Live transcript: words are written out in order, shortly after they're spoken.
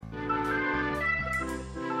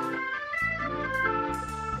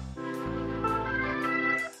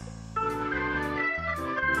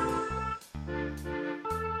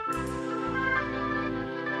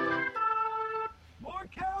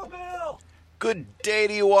Good day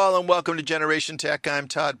to you all, and welcome to Generation Tech. I'm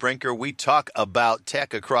Todd Brinker. We talk about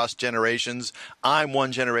tech across generations. I'm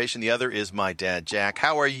one generation. The other is my dad, Jack.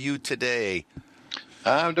 How are you today?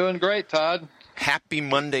 I'm doing great, Todd. Happy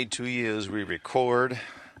Monday to you as we record.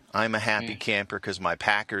 I'm a happy camper because my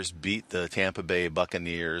Packers beat the Tampa Bay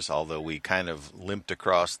Buccaneers, although we kind of limped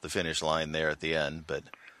across the finish line there at the end. But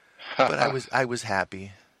I was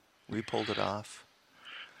happy. We pulled it off.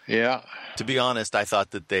 Yeah. To be honest, I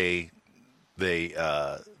thought that they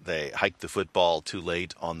hiked the football too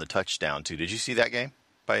late on the touchdown too. Did you see that game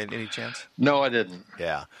by any chance? No, I didn't.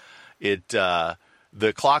 Yeah, the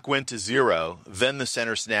clock went to 0. Then the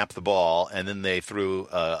center snapped the ball, and then they threw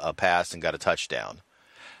a pass and got a touchdown.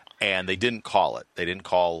 And they didn't call it. They didn't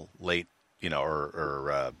call late,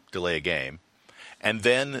 or delay a game. And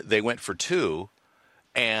then they went for 2.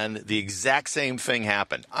 And the exact same thing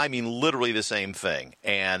happened. I mean, literally the same thing.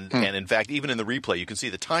 And in fact, even in the replay, you can see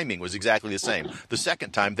the timing was exactly the same. The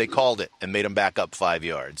second time, they called it and made them back up 5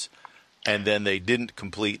 yards. And then they didn't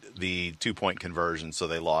complete the 2-point conversion, so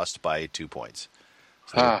they lost by 2 points.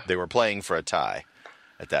 So they were playing for a tie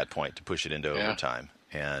at that point to push it into overtime.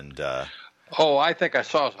 And I think I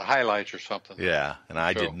saw highlights or something. Yeah, and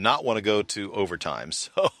I did not want to go to overtime.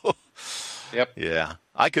 So Yep. Yeah.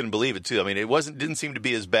 I couldn't believe it too. I mean, didn't seem to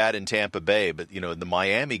be as bad in Tampa Bay, but the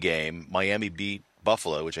Miami game, Miami beat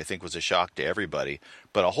Buffalo, which I think was a shock to everybody.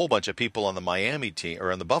 But a whole bunch of people on the Miami team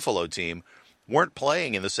or on the Buffalo team weren't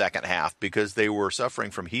playing in the second half because they were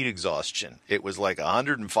suffering from heat exhaustion. It was like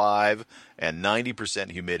 105 and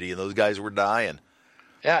 90% humidity, and those guys were dying.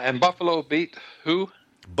 Yeah, and Buffalo beat who?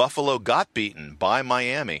 Buffalo got beaten by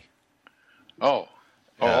Miami.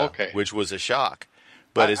 Okay. Which was a shock.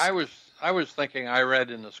 But I was thinking, I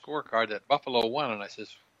read in the scorecard that Buffalo won, and I said,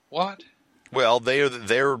 what? Well,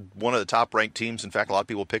 they're one of the top-ranked teams. In fact, a lot of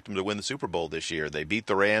people picked them to win the Super Bowl this year. They beat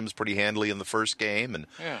the Rams pretty handily in the first game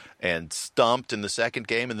and stumped in the second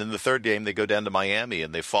game. And then the third game, they go down to Miami,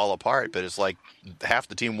 and they fall apart. But it's like half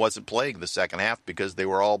the team wasn't playing the second half because they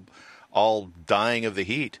were all dying of the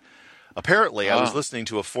heat. Apparently, I was listening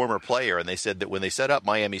to a former player, and they said that when they set up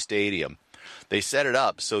Miami Stadium, they set it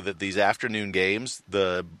up so that these afternoon games,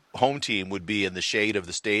 the home team would be in the shade of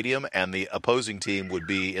the stadium and the opposing team would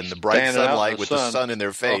be in the bright sunlight with the sun in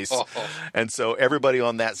their face. And so everybody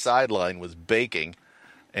on that sideline was baking.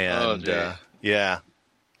 And it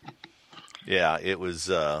was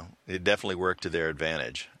it definitely worked to their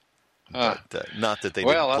advantage. But, not that they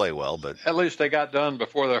didn't play well, but at least they got done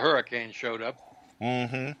before the hurricane showed up.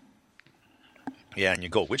 Mm-hmm. Yeah, and you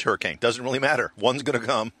go, which hurricane? Doesn't really matter. One's going to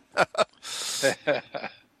come.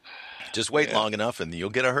 Just wait long enough and you'll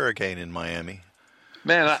get a hurricane in Miami.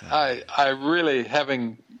 Man, I really,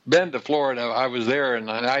 having been to Florida, I was there in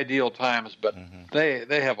ideal times, but they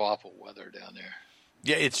have awful weather down there.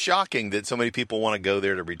 Yeah, it's shocking that so many people want to go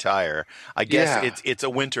there to retire. I guess it's a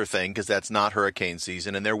winter thing because that's not hurricane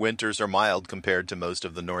season, and their winters are mild compared to most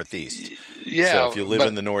of the Northeast. Yeah, so if you live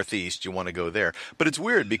in the Northeast, you want to go there. But it's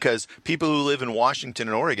weird because people who live in Washington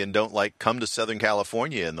and Oregon don't come to Southern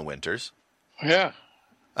California in the winters. Yeah.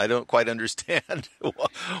 I don't quite understand.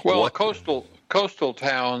 Well, coastal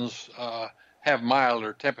towns have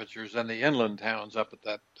milder temperatures than the inland towns up at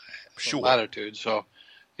that latitude. So,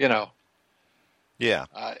 Yeah,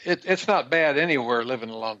 it's not bad anywhere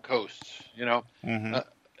living along coasts,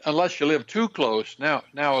 unless you live too close. Now,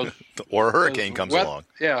 or a hurricane comes along.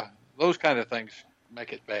 Yeah, those kind of things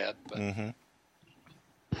make it bad. But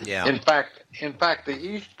yeah. In fact, the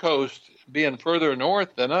East Coast being further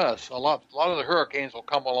north than us, a lot of the hurricanes will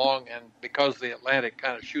come along, and because the Atlantic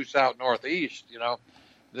kind of shoots out northeast,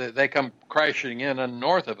 they come crashing in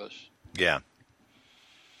north of us. Yeah.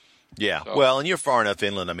 Yeah, well, and you're far enough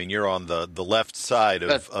inland. I mean, you're on the left side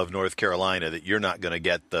of North Carolina that you're not going to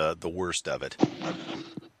get the worst of it.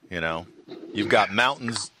 You've got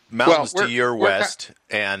mountains to your west,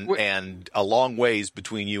 and a long ways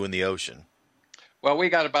between you and the ocean. Well, we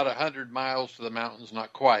got about 100 miles to the mountains,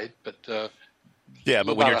 not quite, but but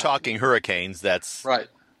when you're talking hurricanes, that's right.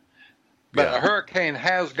 But a hurricane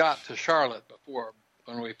has got to Charlotte before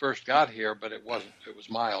when we first got here, but it wasn't. It was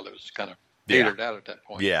mild. It was kind of petered out at that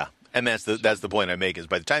point. Yeah. And that's the point I make is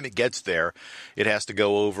by the time it gets there, it has to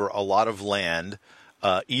go over a lot of land,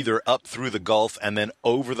 either up through the Gulf and then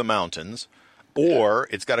over the mountains, or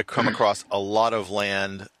it's got to come across a lot of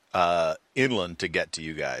land inland to get to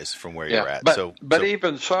you guys from where you're at. But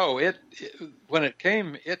even so, when it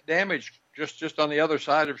came, it damaged just on the other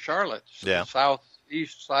side of Charlotte, the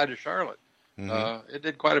southeast side of Charlotte. It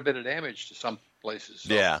did quite a bit of damage to some places.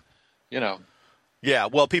 So, Yeah,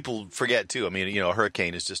 well, people forget too. I mean, a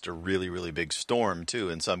hurricane is just a really, really big storm too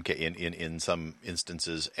in some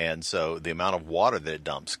instances, and so the amount of water that it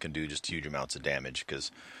dumps can do just huge amounts of damage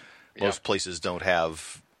because most places don't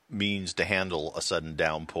have means to handle a sudden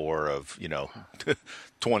downpour of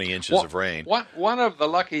 20 inches of rain. One of the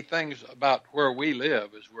lucky things about where we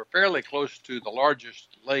live is we're fairly close to the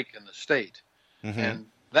largest lake in the state, and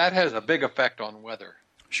that has a big effect on weather.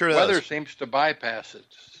 Sure does. Weather seems to bypass it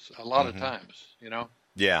a lot of times,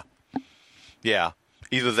 Yeah. Yeah.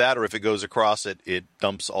 Either that or if it goes across it, it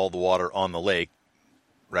dumps all the water on the lake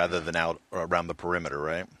rather than out around the perimeter,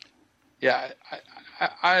 right? Yeah.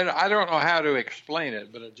 I don't know how to explain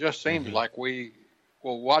it, but it just seems like we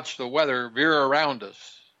will watch the weather veer around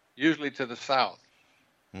us, usually to the south,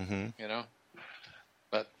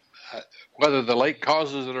 But whether the lake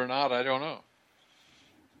causes it or not, I don't know.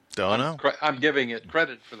 Don't know. I'm giving it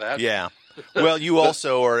credit for that. Yeah. Well, you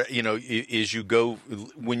also are, as you go,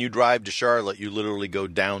 when you drive to Charlotte, you literally go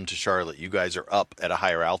down to Charlotte. You guys are up at a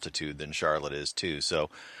higher altitude than Charlotte is, too. So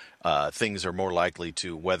things are more likely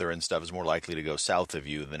weather and stuff is more likely to go south of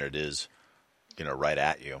you than it is, right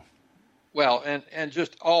at you. Well, and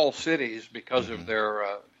just all cities, because of their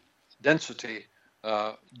density,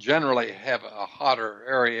 generally have a hotter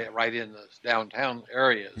area right in the downtown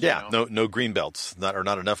areas. Yeah, no green belts, not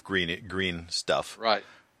enough green stuff. Right.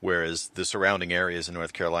 Whereas the surrounding areas in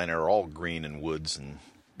North Carolina are all green and woods, and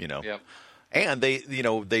and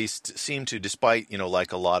they seem to, despite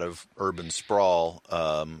like a lot of urban sprawl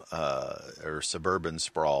or suburban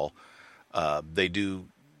sprawl, they do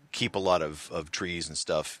keep a lot of trees and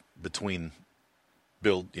stuff between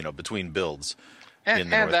builds.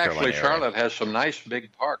 And actually, Charlotte has some nice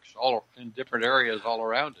big parks all in different areas all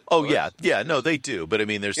around it. Oh, yeah, no, they do. But I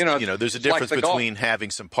mean, there's there's a difference between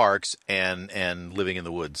having some parks and living in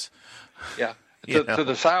the woods. Yeah, to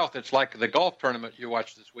the south, it's like the golf tournament you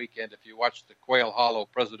watched this weekend. If you watched the Quail Hollow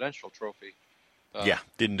Presidential Trophy,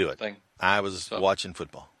 didn't do it. Thing. I was watching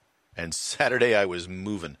football, and Saturday I was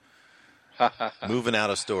moving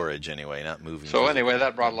out of storage anyway, not moving. So anyway,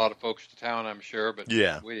 that brought a lot of folks to town, I'm sure. But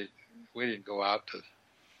we didn't go out to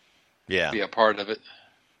be a part of it.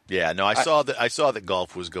 Yeah, no, I saw that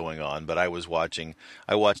golf was going on, but I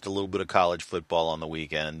watched a little bit of college football on the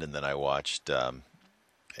weekend, and then I watched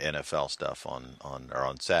NFL stuff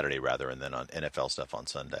on Saturday rather, and then on NFL stuff on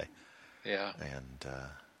Sunday. Yeah. And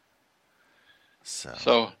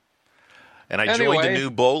and I joined a new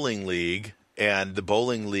bowling league, and the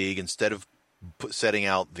bowling league, instead of setting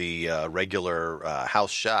out the regular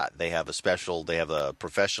house shot, they have a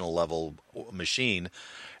professional level machine,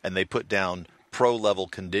 and they put down pro level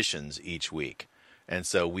conditions each week. And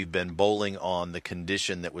so we've been bowling on the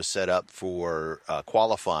condition that was set up for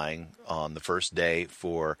qualifying on the first day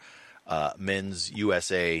for men's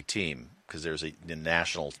USA team, because there's a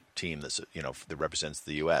national team that represents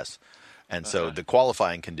the U.S. And so the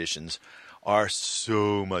qualifying conditions are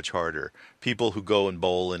so much harder. People who go and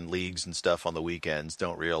bowl in leagues and stuff on the weekends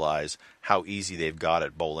don't realize how easy they've got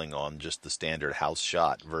at bowling on just the standard house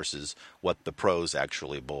shot versus what the pros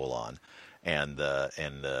actually bowl on, and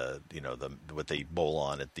what they bowl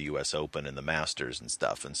on at the U.S. Open and the Masters and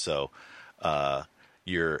stuff. And so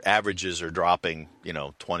your averages are dropping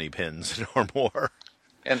 20 pins or more.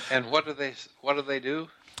 And what do they do?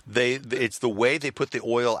 It's the way they put the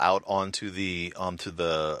oil out onto the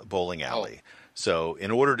bowling alley. So in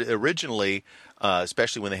order to originally,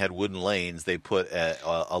 especially when they had wooden lanes, they put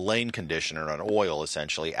a lane conditioner, an oil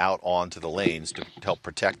essentially, out onto the lanes to help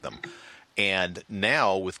protect them. And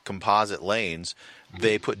now with composite lanes,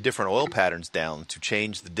 they put different oil patterns down to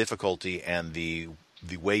change the difficulty and the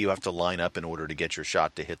way you have to line up in order to get your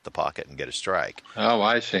shot to hit the pocket and get a strike. Oh,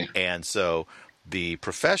 I see. And so the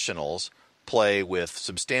professionals play with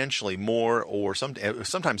substantially more, or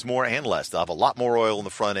sometimes more and less. They'll have a lot more oil in the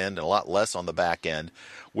front end and a lot less on the back end,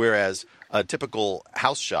 whereas a typical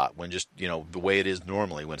house shot, when just the way it is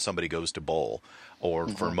normally when somebody goes to bowl, or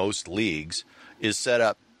for most leagues, is set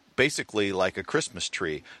up basically like a Christmas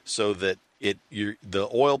tree, so that the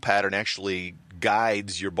oil pattern actually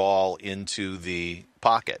guides your ball into the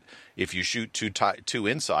pocket. If you shoot too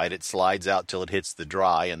inside, it slides out till it hits the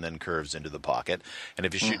dry and then curves into the pocket. And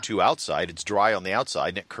if you shoot too outside, it's dry on the outside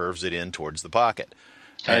and it curves it in towards the pocket.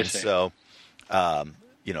 And so, the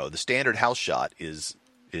standard house shot is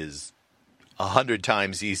 100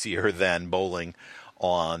 times easier than bowling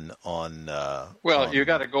on. You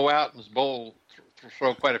got to go out and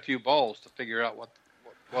throw quite a few balls to figure out what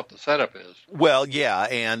the setup is. Well, yeah,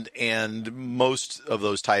 and most of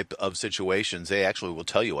those type of situations, they actually will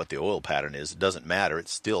tell you what the oil pattern is. It doesn't matter.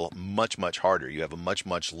 It's still much, much harder. You have a much,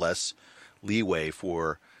 much less leeway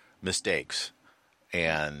for mistakes.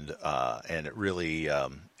 and it really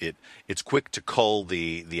it's quick to cull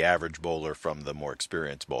the average bowler from the more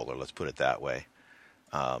experienced bowler. Let's put it that way.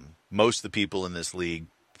 Most of the people in this league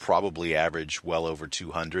probably average well over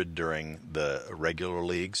 200 during the regular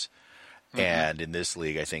leagues. And in this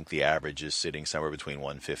league, I think the average is sitting somewhere between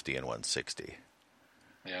 150 and 160.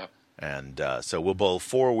 Yeah. And so we'll bowl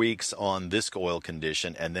 4 weeks on this oil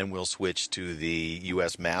condition, and then we'll switch to the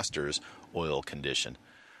U.S. Masters oil condition.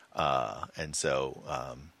 And so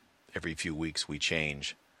every few weeks we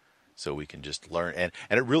change so we can just learn. And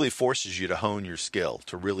it really forces you to hone your skill,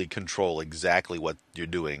 to really control exactly what you're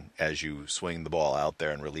doing as you swing the ball out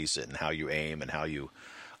there and release it, and how you aim, and how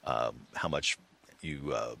much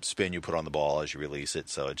you spin you put on the ball as you release it.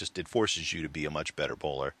 So it forces you to be a much better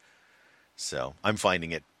bowler. So I'm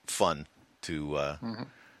finding it fun to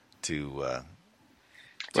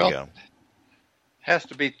go. Has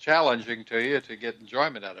to be challenging to you to get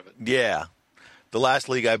enjoyment out of it. Yeah. The last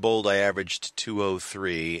league I bowled, I averaged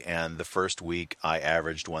 203, and the first week I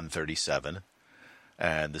averaged 137.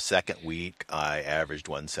 And the second week I averaged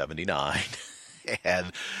 179.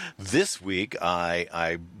 And this week,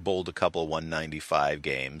 I bowled a couple of 195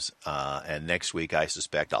 games, and next week I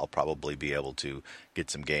suspect I'll probably be able to get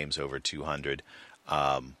some games over 200.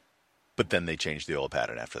 But then they change the oil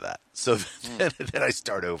pattern after that, so then I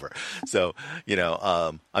start over. So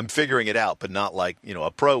I'm figuring it out, but not like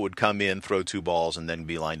a pro would come in, throw 2 balls, and then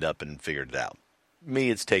be lined up and figured it out. Me,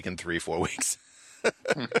 it's taken 3-4 weeks.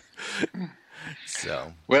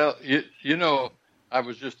 So well, I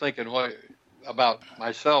was just thinking about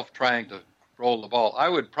myself trying to roll the ball. I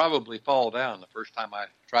would probably fall down the first time I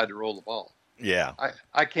tried to roll the ball. Yeah.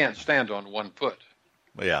 I can't stand on 1 foot.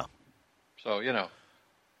 Yeah. So,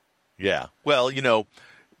 Yeah. Well, you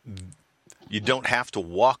don't have to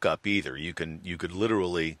walk up either. You could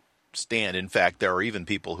literally stand. In fact, there are even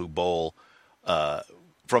people who bowl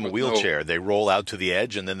from a wheelchair. They roll out to the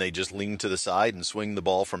edge and then they just lean to the side and swing the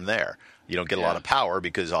ball from there. You don't get a lot of power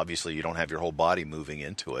because obviously you don't have your whole body moving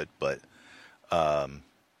into it, but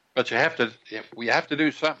you have to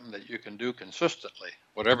do something that you can do consistently,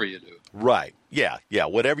 whatever you do. Right. Yeah. Yeah.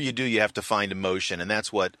 Whatever you do, you have to find emotion, and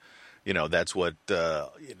that's what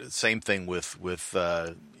same thing with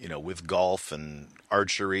golf and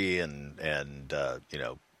archery and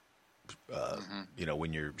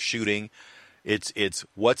when you're shooting, it's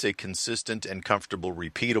what's a consistent and comfortable,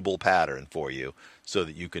 repeatable pattern for you so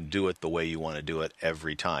that you can do it the way you want to do it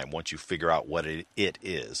every time once you figure out what it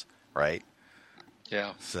is, right?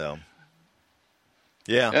 Yeah. So,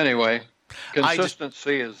 yeah. Anyway,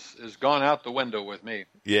 consistency has gone out the window with me.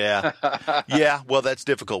 Yeah. Yeah. Well, that's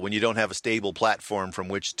difficult when you don't have a stable platform from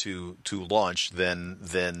which to launch.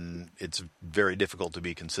 Then it's very difficult to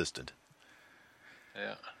be consistent.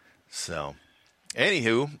 Yeah. So,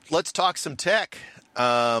 anywho, let's talk some tech.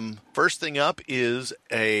 First thing up is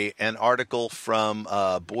an article from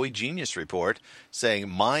Boy Genius Report saying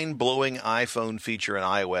mind-blowing iPhone feature in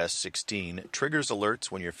iOS 16 triggers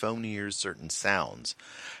alerts when your phone hears certain sounds.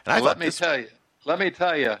 And let me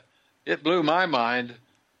tell you, it blew my mind.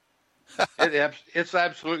 It's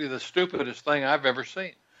absolutely the stupidest thing I've ever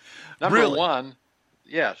seen. Number one,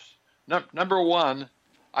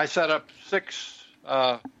 I set up 6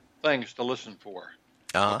 things to listen for.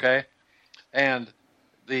 Uh-huh. Okay, and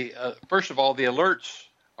first of all, the alerts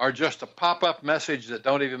are just a pop-up message that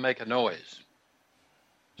don't even make a noise.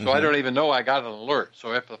 So I don't even know I got an alert.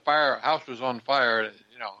 So if the house was on fire,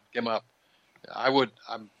 came up,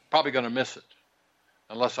 I'm probably going to miss it,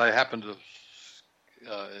 unless I happen to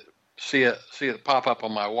see it pop up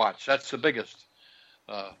on my watch. That's the biggest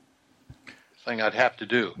thing I'd have to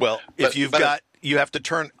do. Well, you have to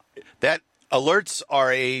turn that. Alerts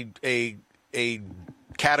are a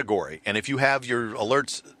category, and if you have your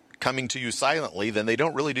alerts coming to you silently, then they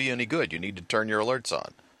don't really do you any good. You need to turn your alerts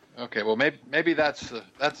on. Okay, well maybe that's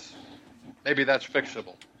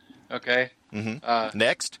fixable. Okay. Mm-hmm.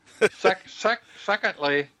 Next.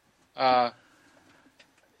 Secondly,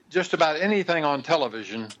 just about anything on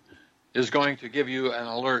television is going to give you an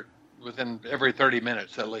alert within every 30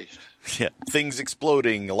 minutes at least. Yeah, things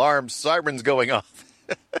exploding, alarms, sirens going off.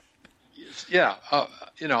 Yeah,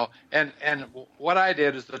 and what I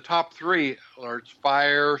did is the top 3 alerts: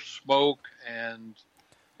 fire, smoke, and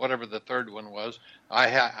whatever the third one was. I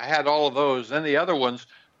had all of those. Then the other ones,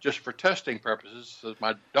 just for testing purposes, as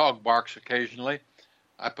my dog barks occasionally,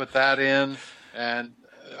 I put that in, and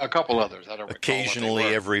a couple others. I don't recall occasionally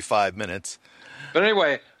every 5 minutes. But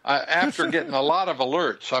anyway, after getting a lot of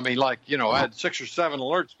alerts, I had 6 or 7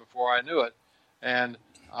 alerts before I knew it, and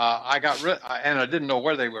I got and I didn't know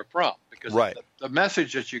where they were from, because the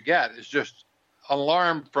message that you get is just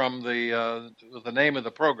alarm from the name of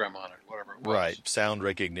the program on it, whatever it was. Right, sound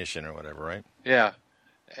recognition or whatever, right? Yeah,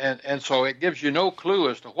 and so it gives you no clue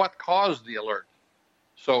as to what caused the alert.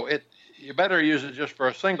 So you better use it just for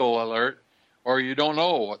a single alert, or you don't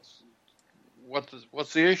know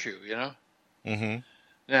what's the issue, you know. Mm-hmm.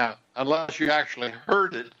 Now, unless you actually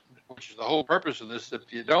heard it, which is the whole purpose of this, if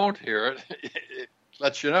you don't hear it, it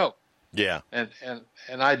lets you know. Yeah. And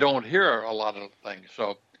I don't hear a lot of things.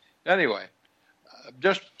 So anyway,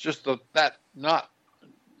 just the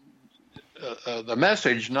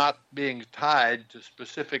message not being tied to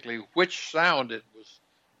specifically which sound it was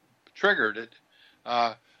triggered, it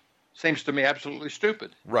seems to me absolutely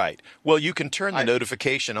stupid. Right. Well, you can turn the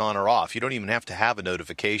notification on or off. You don't even have to have a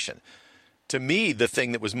notification. To me, the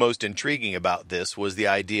thing that was most intriguing about this was the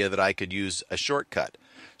idea that I could use a shortcut.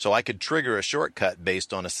 So I could trigger a shortcut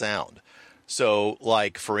based on a sound. So,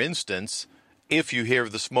 like, for instance, if you hear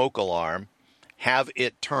the smoke alarm, have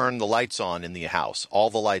it turn the lights on in the house, all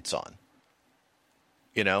the lights on.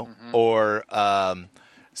 You know, mm-hmm.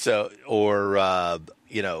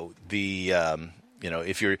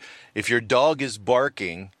 If your dog is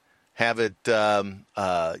barking, have it,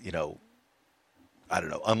 I don't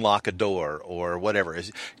know, unlock a door or whatever.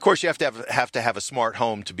 Of course, you have to have a smart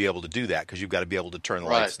home to be able to do that, because you've got to be able to turn the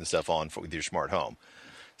lights and stuff on with your smart home.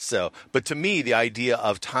 So, but to me, the idea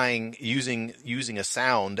of using a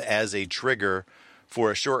sound as a trigger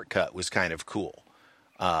for a shortcut was kind of cool.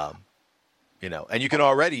 And you can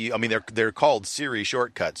already, I mean, they're called Siri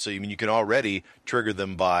shortcuts, so you can already trigger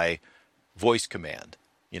them by voice command.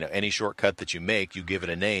 Any shortcut that you make, you give it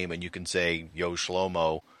a name, and you can say, "Yo,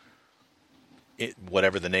 Shlomo,"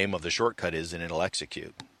 whatever the name of the shortcut is, and it'll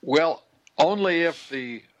execute. Well, only if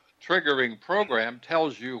the triggering program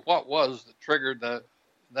tells you what was that triggered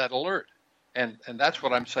that alert. And that's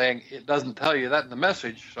what I'm saying. It doesn't tell you that in the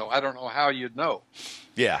message, so I don't know how you'd know.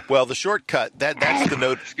 Yeah, well, the shortcut, that's the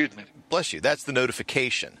note. Excuse me. Bless you. That's the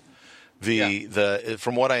notification.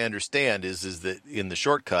 From what I understand is that in the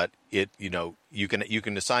shortcut, you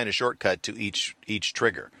can assign a shortcut to each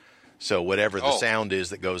trigger. So whatever the sound is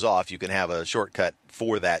that goes off, you can have a shortcut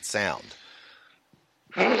for that sound.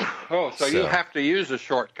 So you have to use a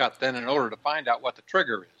shortcut then in order to find out what the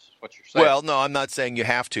trigger is, what you're saying. Well, no, I'm not saying you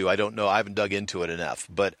have to. I don't know. I haven't dug into it enough.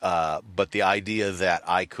 But the idea that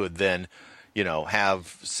I could then,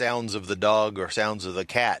 have sounds of the dog or sounds of the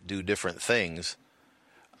cat do different things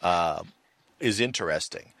is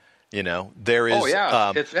interesting. There is. Oh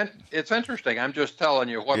yeah, it's interesting. I'm just telling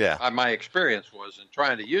you what my experience was in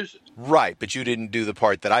trying to use it. Right, but you didn't do the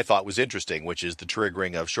part that I thought was interesting, which is the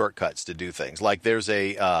triggering of shortcuts to do things. Like there's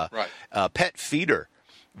a pet feeder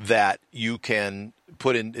that you can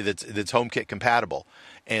put in that's HomeKit compatible,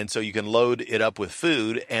 and so you can load it up with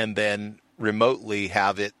food and then remotely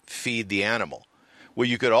have it feed the animal. Well,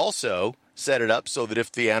 you could also set it up so that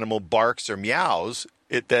if the animal barks or meows,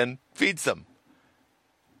 it then feeds them.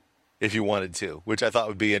 If you wanted to, which I thought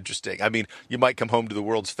would be interesting. I mean, you might come home to the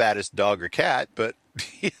world's fattest dog or cat, but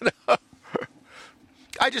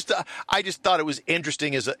I just thought it was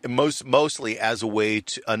interesting as mostly as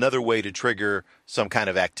another way to trigger some kind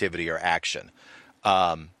of activity or action.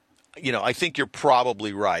 I think you're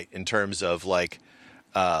probably right in terms of like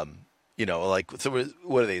so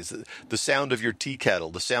what are these? The sound of your tea kettle,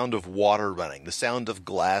 the sound of water running, the sound of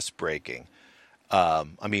glass breaking.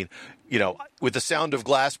 With the sound of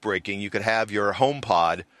glass breaking, you could have your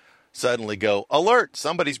HomePod suddenly go, "Alert!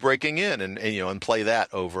 Somebody's breaking in," and play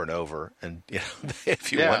that over and over. And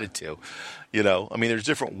if you wanted to, there's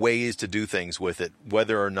different ways to do things with it.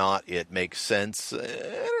 Whether or not it makes sense,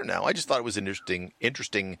 I don't know. I just thought it was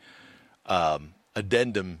interesting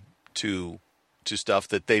addendum to stuff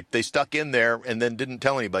that they stuck in there and then didn't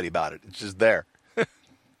tell anybody about it. It's just there.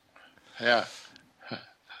 Yeah.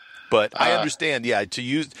 But I understand, to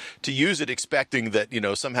use it expecting that,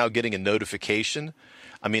 somehow getting a notification.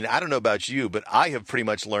 I mean, I don't know about you, but I have pretty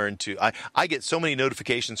much learned I get so many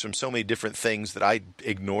notifications from so many different things that I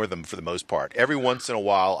ignore them for the most part. Every once in a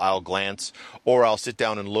while, I'll glance or I'll sit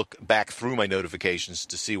down and look back through my notifications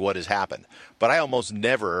to see what has happened. But I almost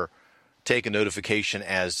never take a notification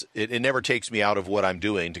as it never takes me out of what I'm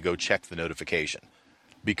doing to go check the notification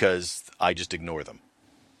because I just ignore them.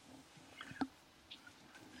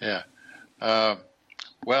 Yeah.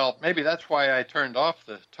 Well, maybe that's why I turned off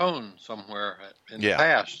the tone somewhere in the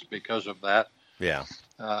past because of that. Yeah.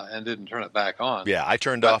 And didn't turn it back on. Yeah, I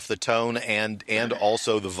turned off the tone and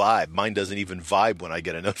also the vibe. Mine doesn't even vibe when I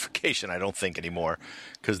get a notification, I don't think anymore,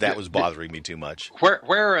 because that was bothering me too much.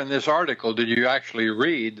 Where in this article did you actually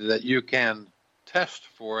read that you can test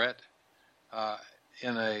for it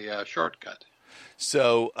in a shortcut?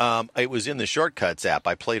 So it was in the Shortcuts app.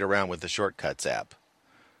 I played around with the Shortcuts app.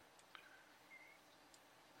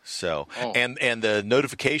 So and the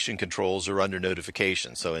notification controls are under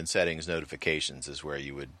notifications. So in settings, notifications is where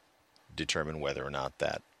you would determine whether or not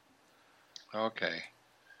that. Okay.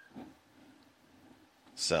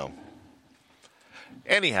 So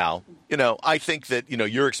anyhow, I think that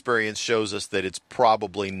your experience shows us that it's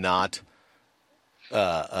probably not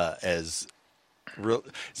as real.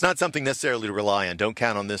 It's not something necessarily to rely on. Don't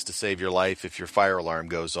count on this to save your life. If your fire alarm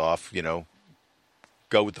goes off,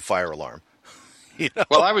 go with the fire alarm.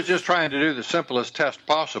 Well, I was just trying to do the simplest test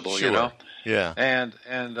possible, Sure. Yeah. And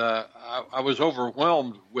I was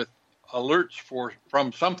overwhelmed with alerts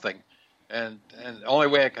from something, and the only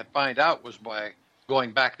way I could find out was by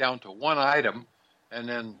going back down to one item, and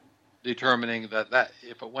then determining that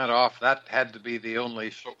if it went off, that had to be the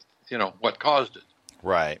only what caused it.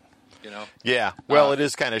 Right. Yeah. Well, it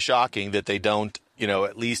is kind of shocking that they don't,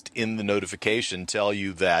 at least in the notification, tell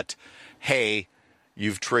you that, hey,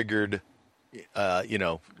 you've triggered.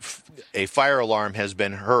 A fire alarm has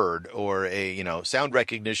been heard, or sound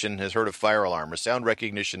recognition has heard a fire alarm, or sound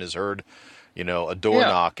recognition has heard, a door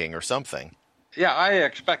knocking or something. Yeah, I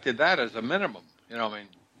expected that as a minimum.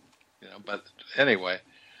 But anyway,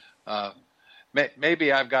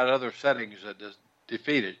 maybe I've got other settings that just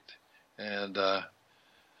defeat it, and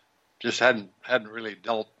just hadn't really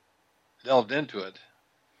delved into it.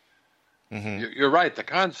 Mm-hmm. You're right. The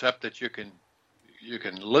concept that you can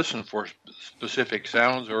listen for specific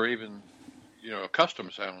sounds, or even,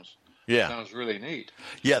 custom sounds. Yeah. Sounds really neat.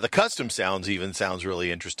 Yeah, the custom sounds even sounds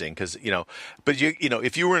really interesting because, but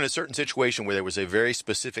if you were in a certain situation where there was a very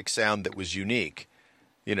specific sound that was unique,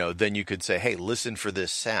 then you could say, hey, listen for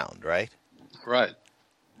this sound, right? Right.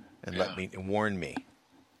 And warn me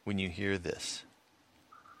when you hear this.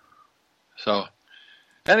 So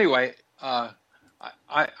anyway, I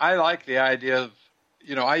like the idea of,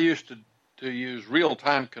 I used to use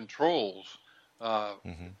real-time controls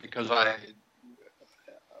because I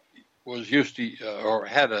was used to or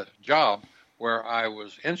had a job where I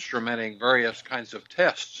was instrumenting various kinds of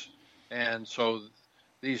tests. And so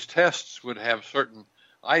these tests would have certain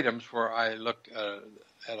items where I looked at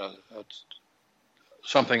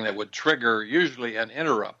something that would trigger usually an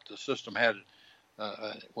interrupt. The system had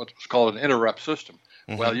what's called an interrupt system.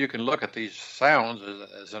 Mm-hmm. Well, you can look at these sounds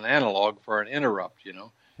as an analog for an interrupt,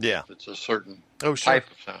 Yeah, it's a certain sure. type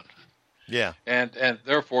of sound. Yeah, and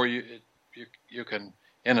therefore you can,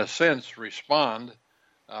 in a sense, respond,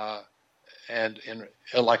 and in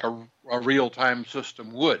like a real time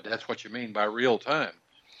system would. That's what you mean by real time,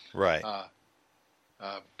 right?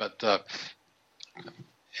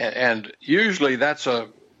 And usually that's a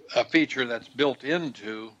feature that's built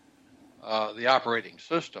into the operating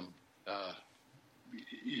system, the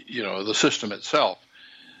system itself,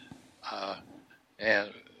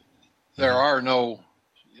 and there are no,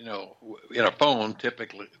 in a phone,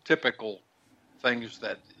 typical things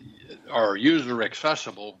that are user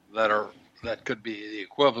accessible that could be the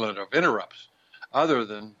equivalent of interrupts, other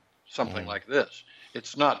than something like this.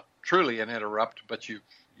 It's not truly an interrupt, but you've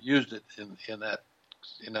used it in that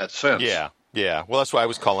sense. Yeah. Yeah. Well, that's why I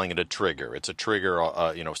was calling it a trigger. It's a trigger.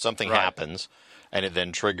 Something happens, and it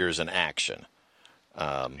then triggers an action.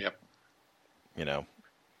 Yep.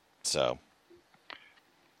 So.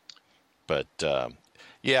 But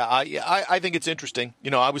I think it's interesting.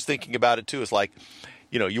 I was thinking about it too. It's like,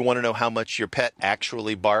 you want to know how much your pet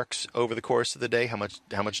actually barks over the course of the day. How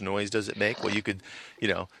much noise does it make? Well, you could,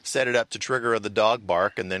 set it up to trigger the dog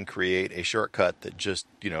bark, and then create a shortcut that just,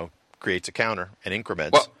 creates a counter and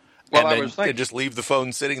increments. Well, and I then was thinking, just leave the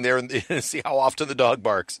phone sitting there and see how often the dog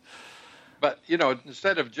barks. But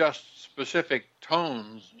instead of just specific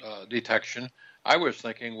tones detection, I was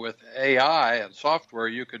thinking with AI and software,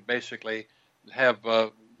 you could basically have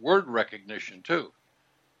word recognition too.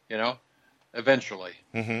 Eventually,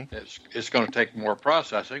 it's going to take more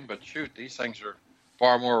processing, but shoot, these things are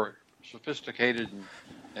far more sophisticated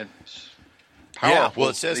and powerful. Yeah, well,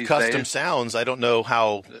 it says custom days. Sounds. I don't know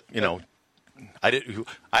how I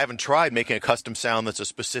haven't tried making a custom sound that's a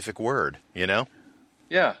specific word.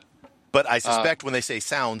 Yeah. But I suspect when they say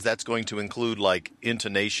sounds, that's going to include like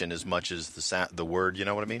intonation as much as the word. You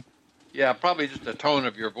know what I mean? Yeah, probably just the tone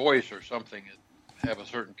of your voice or something that have a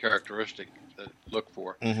certain characteristic to look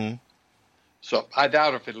for. Mm-hmm. So I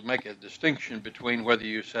doubt if it'll make a distinction between whether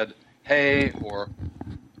you said "hey" or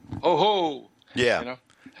 "ho ho." Yeah.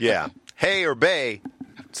 Yeah. Hey or bay,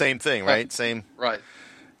 same thing, right? Same. Right.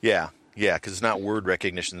 Yeah. Yeah, because it's not word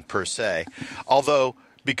recognition per se. Although,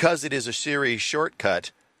 because it is a Siri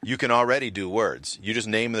shortcut, you can already do words. You just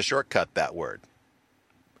name the shortcut that word.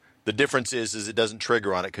 The difference is it doesn't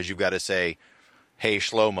trigger on it because you've got to say, "Hey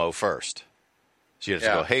Shlomo" first. So you have to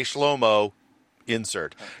go, "Hey Shlomo,"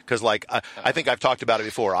 insert. Because I think I've talked about it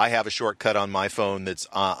before. I have a shortcut on my phone that's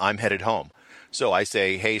I'm headed home. So I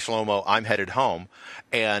say, "Hey Shlomo, I'm headed home,"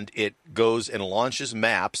 and it goes and launches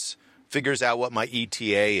maps, figures out what my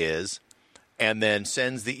ETA is, and then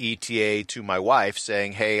sends the ETA to my wife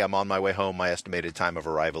saying, "Hey, I'm on my way home. My estimated time of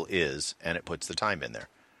arrival is," and it puts the time in there.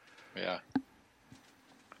 Yeah.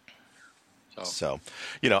 So,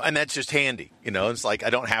 and that's just handy. It's like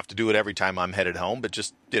I don't have to do it every time I'm headed home, but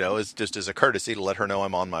just, it's just as a courtesy to let her know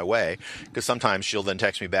I'm on my way. Because sometimes she'll then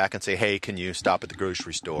text me back and say, "Hey, can you stop at the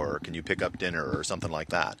grocery store? Or can you pick up dinner?" or something like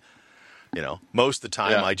that. Most of the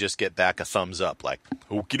time I just get back a thumbs up, like,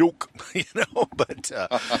 "Okie doke,"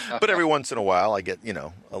 but every once in a while I get,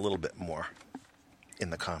 a little bit more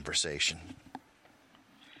in the conversation.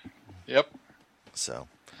 Yep. So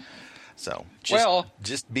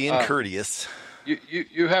just being courteous.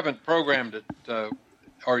 You haven't programmed it,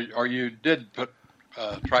 or you did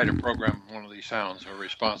try to program one of these sounds or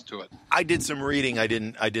response to it. I did some reading. I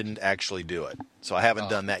didn't actually do it, so I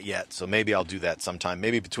haven't done that yet. So maybe I'll do that sometime.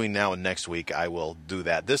 Maybe between now and next week, I will do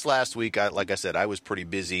that. This last week, like I said, I was pretty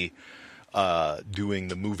busy doing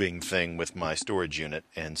the moving thing with my storage unit,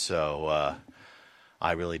 and so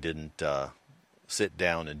I really didn't sit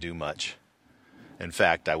down and do much. In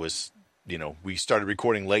fact, I was. We started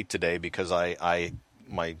recording late today because my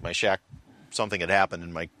shack, something had happened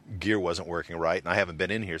and my gear wasn't working right, and I haven't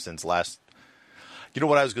been in here since last. You know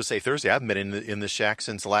what I was going to say Thursday? I haven't been in the shack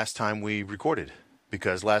since the last time we recorded,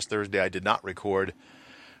 because last Thursday I did not record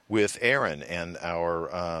with Aaron and our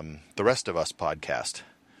The Rest of Us podcast.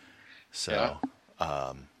 So,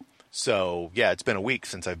 it's been a week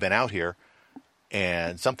since I've been out here.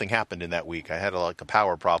 And something happened in that week. I had a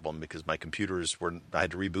power problem because my computers I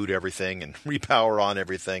had to reboot everything and repower on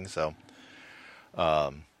everything. So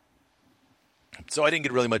I didn't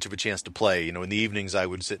get really much of a chance to play. In the evenings I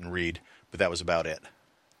would sit and read, but that was about it.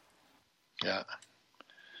 Yeah.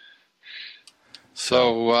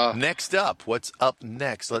 So next up, what's up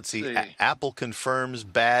next? Let's see. Apple confirms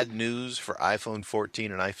bad news for iPhone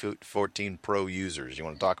 14 and iPhone 14 Pro users. You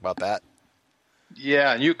want to talk about that?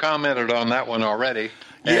 Yeah, and you commented on that one already.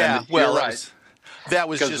 Yeah, well, right. That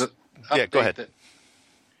was just. Yeah, go ahead.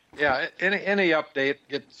 Any update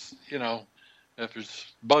gets, if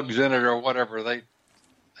there's bugs in it or whatever, and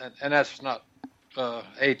that's not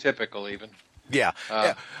atypical even. Yeah.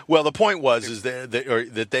 Well, the point was that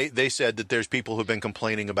they said that there's people who've been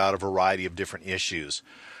complaining about a variety of different issues,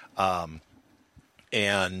 and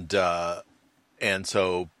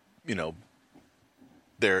so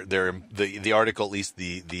the article, at least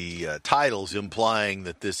the title's implying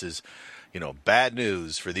that this is, bad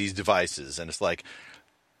news for these devices. And it's like,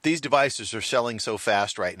 these devices are selling so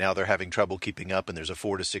fast right now, they're having trouble keeping up, and there's a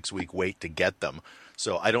 4 to 6 week wait to get them.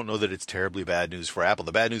 So I don't know that it's terribly bad news for Apple.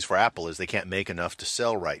 The bad news for Apple is they can't make enough to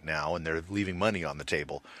sell right now, and they're leaving money on the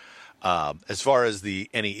table. As far as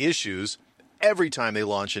any issues, every time they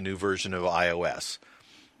launch a new version of iOS,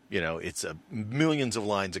 it's millions of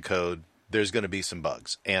lines of code. There's going to be some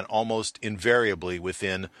bugs. And almost invariably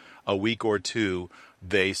within a week or two,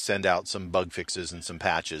 they send out some bug fixes and some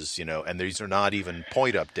patches, and these are not even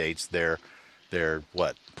point updates. They're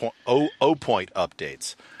point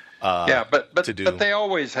updates. But they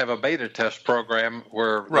always have a beta test program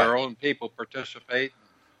where their own people participate.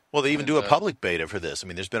 Well, they even do a public beta for this. I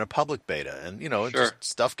mean, there's been a public beta, and, just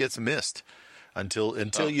stuff gets missed.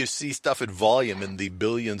 Until you see stuff at volume and the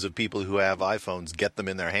billions of people who have iPhones get them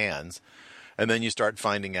in their hands. And then you start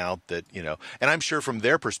finding out that, and I'm sure from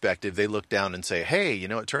their perspective, they look down and say, hey,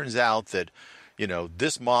 it turns out that,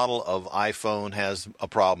 this model of iPhone has a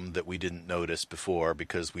problem that we didn't notice before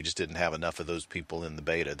because we just didn't have enough of those people in the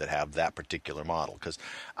beta that have that particular model. Because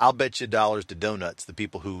I'll bet you dollars to donuts, the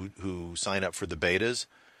people who sign up for the betas,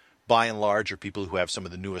 by and large, are people who have some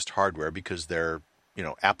of the newest hardware because they're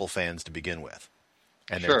Apple fans to begin with,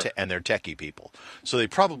 and they're techie people. So they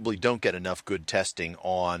probably don't get enough good testing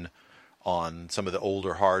on some of the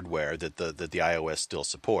older hardware that the iOS still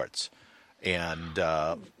supports. And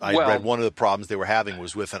I read one of the problems they were having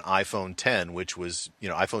was with an iPhone 10, which was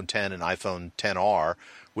iPhone 10 and iPhone 10R,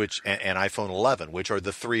 and iPhone 11, which are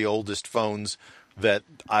the three oldest phones that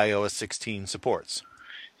iOS 16 supports.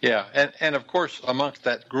 Yeah, and of course amongst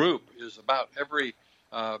that group is about every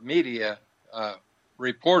media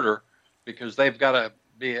reporter, because they've got to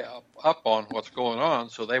be up on what's going on,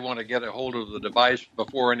 so they want to get a hold of the device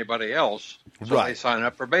before anybody else, so they sign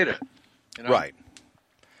up for beta. Right.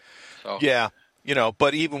 So. Yeah,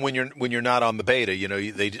 But even when you're not on the beta,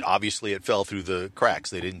 they obviously it fell through the cracks.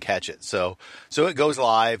 They didn't catch it. So it goes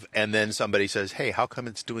live, and then somebody says, "Hey, how come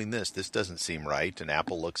it's doing this? This doesn't seem right." And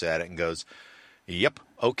Apple looks at it and goes, "Yep,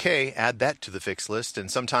 okay, add that to the fix list." And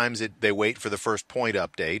sometimes they wait for the first point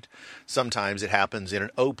update. Sometimes it happens in an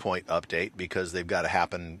O point update because they've got to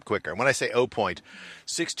happen quicker. And when I say O point,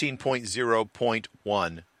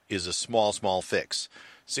 16.0.1 is a small fix.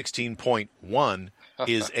 16.1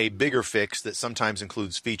 is a bigger fix that sometimes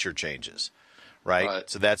includes feature changes, right?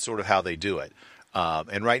 So that's sort of how they do it.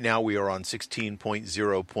 And right now we are on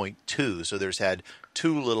 16.0.2, so there's had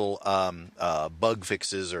two little bug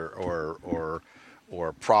fixes or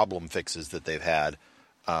problem fixes that they've had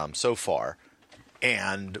so far.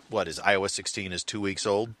 And what is iOS 16 is 2 weeks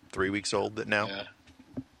old, 3 weeks old now? Yeah.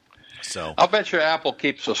 So I'll bet you Apple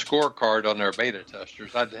keeps a scorecard on their beta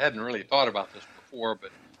testers. I hadn't really thought about this before,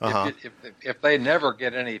 but if they never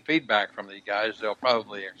get any feedback from these guys, they'll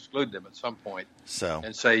probably exclude them at some point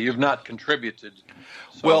and say, you've not contributed.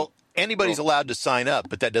 So, well, anybody's allowed to sign up,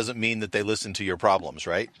 but that doesn't mean that they listen to your problems,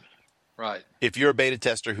 right? Right. If you're a beta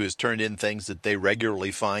tester who has turned in things that they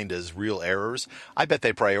regularly find as real errors, I bet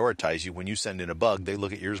they prioritize you. When you send in a bug, they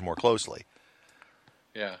look at yours more closely.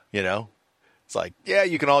 Yeah. It's like, yeah,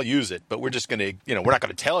 you can all use it, but we're just going to, we're not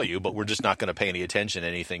going to tell you, but we're just not going to pay any attention to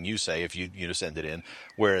anything you say if you send it in.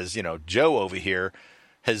 Whereas, Joe over here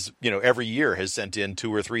has, every year has sent in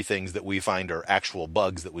 2 or 3 things that we find are actual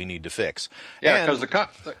bugs that we need to fix. Yeah, because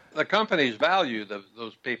the companies value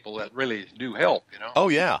those people that really do help, Oh,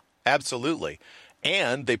 yeah, absolutely.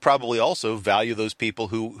 And they probably also value those people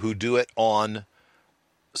who do it on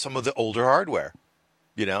some of the older hardware,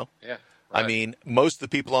 Yeah. Right. I mean, most of the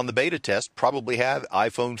people on the beta test probably have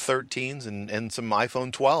iPhone 13s and some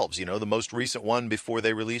iPhone 12s, the most recent one before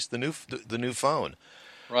they released the new phone.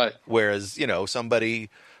 Right. Whereas, somebody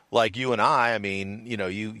like you and I mean,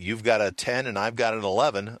 you've got a 10 and I've got an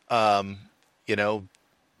 11.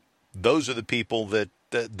 Those are the people that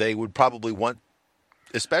they would probably want,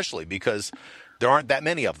 especially because there aren't that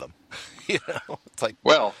many of them. It's like,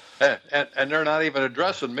 well, and they're not even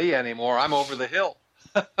addressing me anymore. I'm over the hill.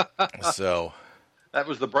 So that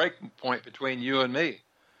was the breaking point between you and me.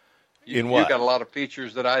 In what? You got a lot of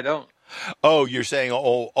features that I don't. Oh, you're saying,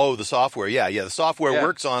 the software. Yeah. The software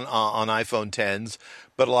works on iPhone 10s,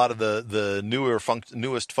 but a lot of the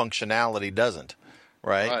newest functionality doesn't,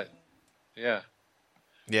 right? Right. Yeah.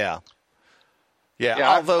 Yeah.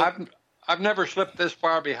 Although I've never slipped this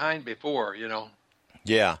far behind before,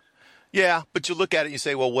 Yeah. Yeah, but you look at it and you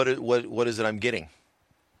say, well, what is it I'm getting?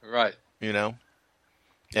 Right.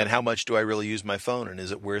 And how much do I really use my phone? And is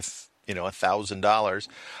it worth, $1,000?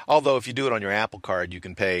 Although if you do it on your Apple Card, you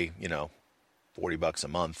can pay, $40 a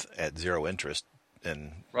month at 0 interest.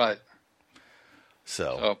 And right.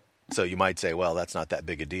 So you might say, well, that's not that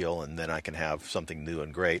big a deal, and then I can have something new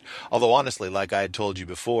and great. Although honestly, like I had told you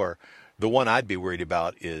before, the one I'd be worried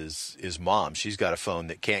about is Mom. She's got a phone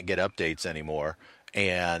that can't get updates anymore,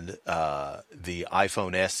 and the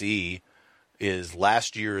iPhone SE is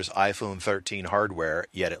last year's iPhone 13 hardware,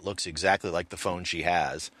 yet it looks exactly like the phone she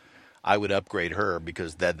has. I would upgrade her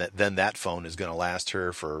because then that phone is going to last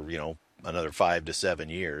her for, another 5 to 7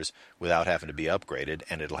 years without having to be upgraded,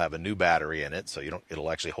 and it'll have a new battery in it, so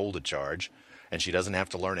it'll actually hold a charge, and she doesn't have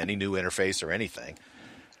to learn any new interface or anything.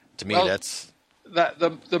 To me, that's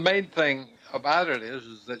the main thing about it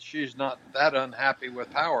is that she's not that unhappy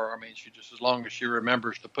with power. I mean, she just, as long as she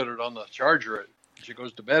remembers to put it on the charger, she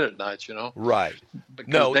goes to bed at night, Right.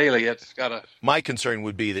 Because daily it's got to. My concern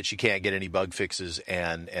would be that she can't get any bug fixes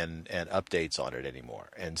and updates on it anymore.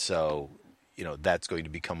 And so, that's going to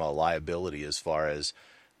become a liability as far as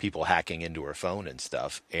people hacking into her phone and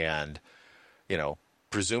stuff. And,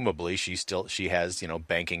 presumably she has,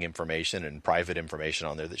 banking information and private information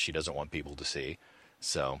on there that she doesn't want people to see.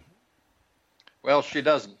 So. Well, she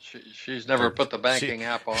doesn't. She's never put the banking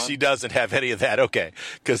app on. She doesn't have any of that. Okay.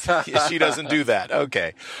 Because she doesn't do that.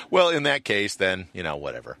 Okay. Well, in that case, then,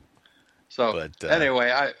 whatever. So,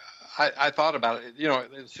 anyway, I thought about it.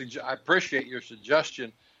 I appreciate your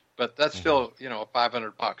suggestion, but that's still,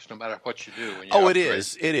 $500 no matter what you do. When you upgrade.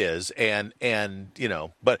 It is. And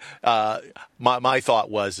but my thought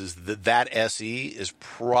is that SE is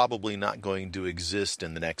probably not going to exist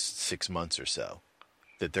in the next 6 months or so.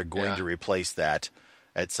 That they're going to replace that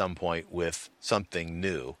at some point with something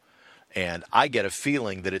new. And I get a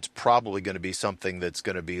feeling that it's probably going to be something that's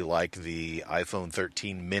going to be like the iPhone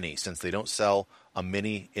 13 mini, since they don't sell a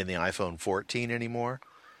mini in the iPhone 14 anymore.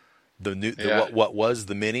 What was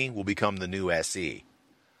the mini will become the new SE,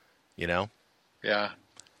 Yeah.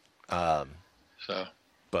 But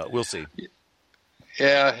we'll see.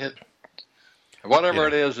 Yeah. Whatever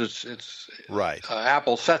it is, it's right.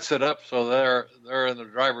 Apple sets it up so they're in the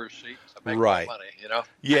driver's seat to make more Right. money. You know.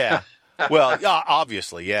 Yeah. Well, yeah,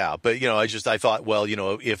 obviously, yeah. But I thought, well,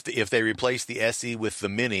 if they replace the SE with the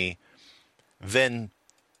Mini, then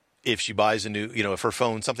if she buys a new, if her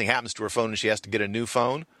phone, something happens to her phone and she has to get a new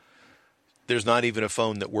phone, there's not even a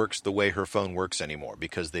phone that works the way her phone works anymore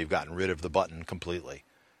because they've gotten rid of the button completely.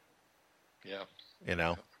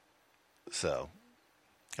 Yeah. So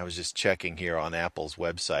I was just checking here on Apple's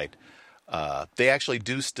website. They actually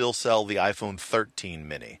do still sell the iPhone 13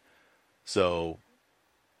 mini. So,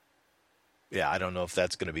 yeah, I don't know if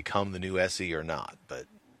that's going to become the new SE or not, but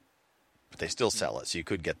they still sell it, so you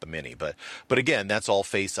could get the mini. But again, that's all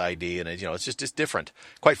Face ID, and it's different.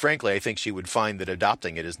 Quite frankly, I think she would find that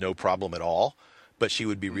adopting it is no problem at all, but she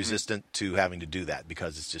would be resistant to having to do that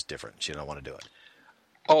because it's just different. She don't want to do it.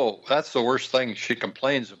 Oh, that's the worst thing she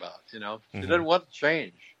complains about. She doesn't want to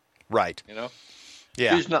change. Right.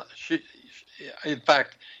 Yeah. She's not. In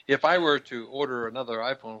fact, if I were to order another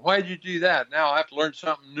iPhone, why'd you do that? Now I have to learn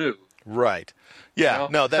something new. Right. Yeah.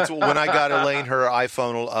 No, that's when I got Elaine her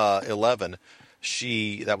iPhone 11.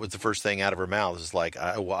 That was the first thing out of her mouth. Is like,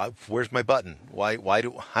 where's my button? Why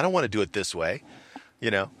do I don't want to do it this way?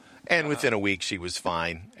 And within a week, she was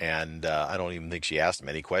fine, and I don't even think she asked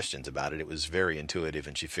many questions about it. It was very intuitive,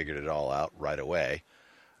 and she figured it all out right away.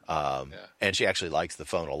 And she actually likes the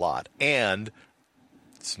phone a lot. And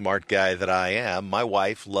smart guy that I am, my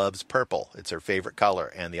wife loves purple. It's her favorite color,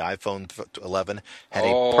 and the iPhone 11 had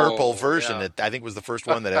a purple version. Yeah. I think was the first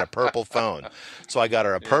one that had a purple phone. So I got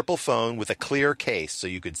her a purple phone with a clear case, so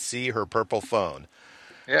you could see her purple phone.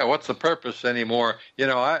 Yeah, what's the purpose anymore?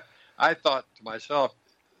 I thought to myself,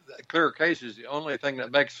 clear case is the only thing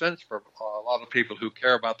that makes sense for a lot of people who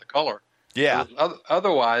care about the color. Yeah.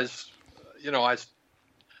 Otherwise,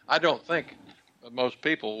 I don't think most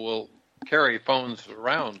people will carry phones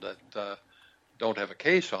around that don't have a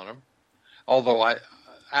case on them. Although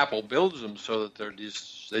Apple builds them so that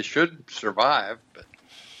they should survive, but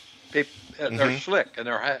they're slick and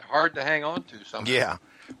they're hard to hang on to somehow. Yeah.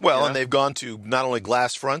 Well, and they've gone to not only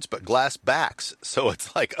glass fronts, but glass backs. So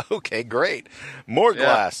it's like, okay, great. More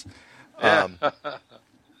glass.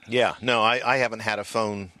 Yeah. No, I haven't had a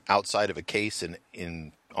phone outside of a case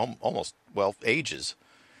in almost, ages.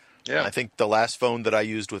 Yeah. I think the last phone that I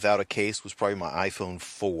used without a case was probably my iPhone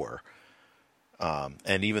 4.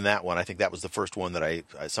 And even that one, I think that was the first one that I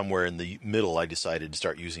somewhere in the middle, I decided to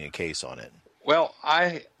start using a case on it. Well,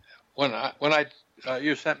 when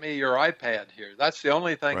you sent me your iPad here, that's the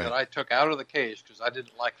only thing that I took out of the case because I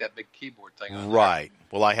didn't like that big keyboard thing on Right.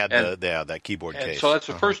 there. Well, I had that keyboard case. So that's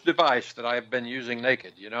the first device that I've been using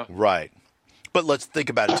naked, Right. But let's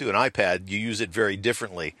think about it, too. An iPad, you use it very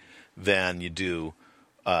differently than you do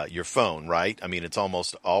your phone, right? I mean, it's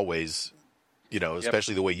almost always,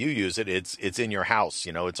 especially the way you use it, it's in your house,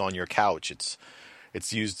 it's on your couch, it's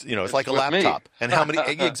used, it's like a laptop. And how many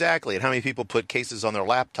exactly? And how many people put cases on their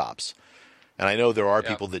laptops? And I know there are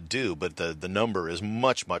people that do, but the number is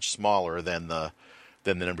much, much smaller than the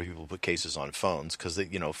number of people who put cases on phones because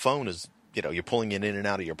phone is you're pulling it in and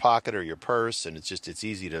out of your pocket or your purse, and it's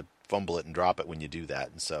easy to fumble it and drop it when you do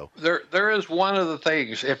that. And so there is one of the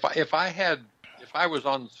things if I was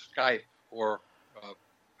on Skype or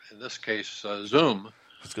in this case Zoom.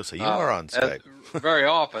 I was going to say you are on Skype very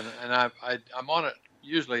often, and I'm on it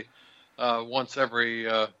usually once every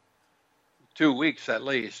 2 weeks at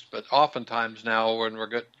least. But oftentimes now, when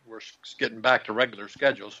we're getting back to regular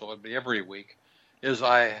schedule, so it'd be every week. Is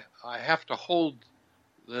I have to hold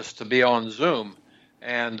this to be on Zoom,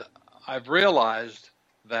 and I've realized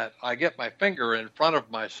that I get my finger in front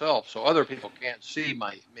of myself, so other people can't see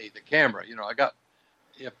the camera.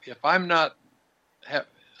 If I'm not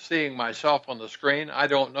seeing myself on the screen, I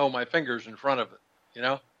don't know my fingers in front of it.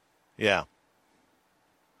 Yeah.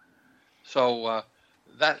 So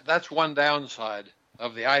that's one downside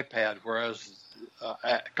of the iPad, whereas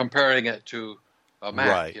comparing it to a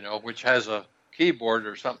Mac, which has a keyboard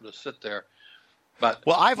or something to sit there. But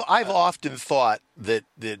I've often thought that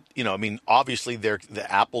obviously the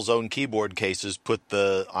Apple's own keyboard cases put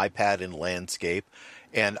the iPad in landscape,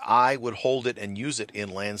 and I would hold it and use it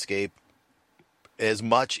in landscape as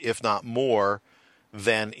much, if not more,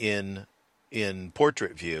 than in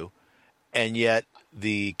portrait view, and yet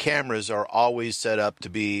the cameras are always set up to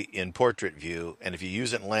be in portrait view, and if you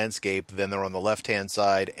use it in landscape, then they're on the left-hand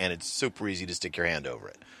side, and it's super easy to stick your hand over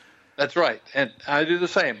it. That's right, and I do the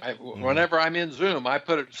same. Whenever I'm in Zoom, I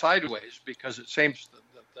put it sideways because it seems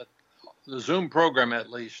that the Zoom program, at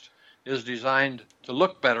least, is designed to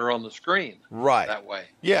look better on the screen. Right. That way.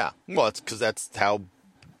 Yeah. Well, it's because that's how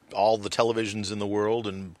all the televisions in the world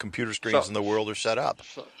and computer screens in the world are set up.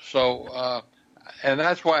 And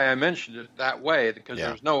that's why I mentioned it that way, because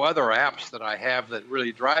there's no other apps that I have that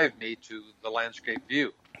really drive me to the landscape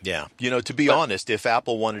view. Yeah, to be honest, if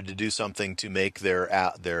Apple wanted to do something to make their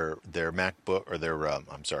MacBook or their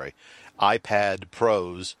iPad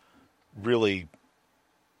Pros really,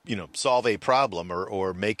 solve a problem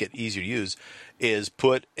or make it easier to use, is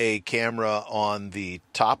put a camera on the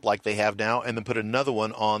top like they have now, and then put another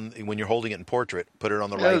one on when you're holding it in portrait. Put it on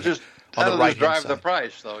the right. On the right drive the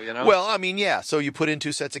price, though, Well, I mean, yeah. So you put in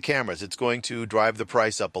 2 sets of cameras. It's going to drive the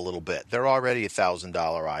price up a little bit. They're already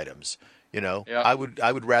 $1,000 items. Yep. I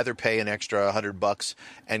would rather pay an extra $100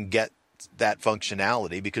 and get that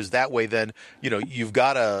functionality, because that way, then you've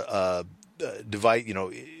got a device,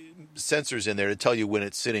 sensors in there to tell you when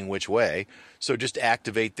it's sitting which way. So just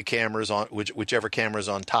activate the cameras on whichever camera's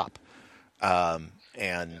on top,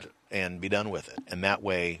 and be done with it. And that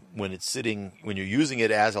way, when you're using it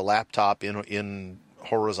as a laptop in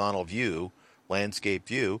horizontal view, landscape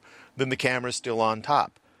view, then the camera's still on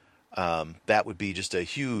top. That would be just a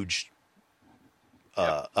huge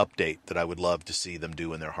update that I would love to see them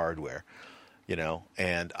do in their hardware.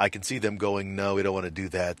 And I can see them going, no, we don't want to do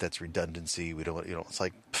that. That's redundancy. We don't, it's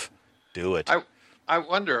like, do it. I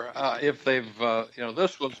wonder if they've,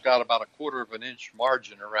 this one's got about 1/4 of an inch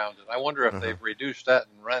margin around it. I wonder if they've reduced that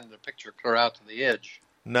and ran the picture clear out to the edge.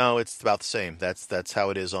 No, it's about the same. That's how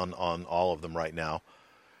it is on all of them right now,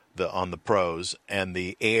 on the Pros, and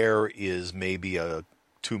the Air is maybe a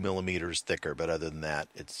 2 millimeters thicker, but other than that,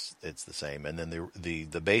 it's the same. And then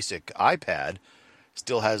the basic iPad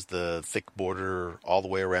still has the thick border all the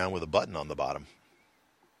way around with a button on the bottom.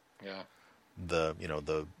 Yeah.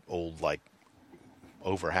 The old, like,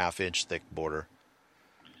 over 1/2 inch thick border.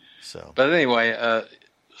 So. But anyway,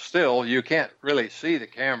 still, you can't really see the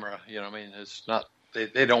camera. It's not.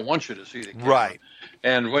 They don't want you to see the camera. Right.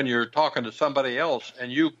 And when you're talking to somebody else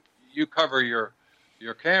and you cover your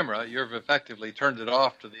camera, you've effectively turned it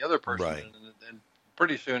off to the other person. Right. And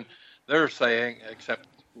pretty soon they're saying, except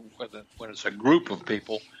when it's a group of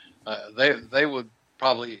people, they would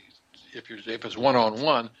probably, if it's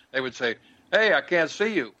one-on-one, they would say, "Hey, I can't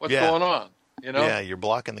see you. What's going on?" Yeah, you're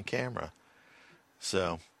blocking the camera.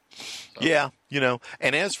 So, yeah,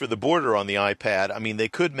 and as for the border on the iPad, I mean, they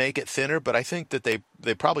could make it thinner, but I think that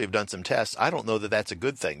they probably have done some tests. I don't know that that's a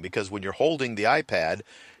good thing, because when you're holding the iPad,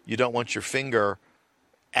 you don't want your finger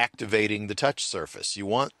activating the touch surface. You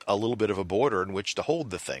want a little bit of a border in which to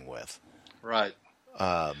hold the thing with. Right.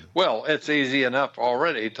 Well, it's easy enough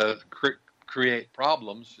already to create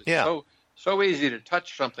problems. It's so easy to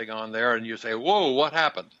touch something on there, and you say, "Whoa, what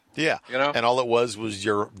happened?" Yeah, and all it was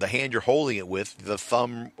the hand you're holding it with, the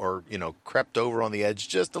thumb, or crept over on the edge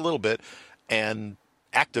just a little bit, and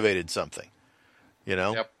activated something.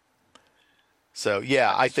 Yep. So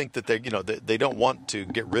yeah, I think that they don't want to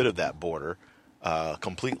get rid of that border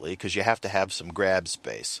completely, because you have to have some grab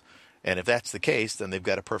space, and if that's the case, then they've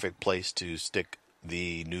got a perfect place to stick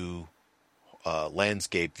the new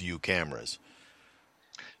landscape view cameras.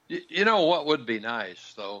 What would be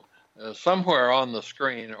nice, though? Somewhere on the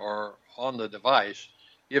screen or on the device,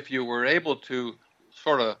 if you were able to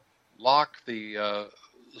sort of lock the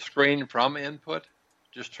screen from input,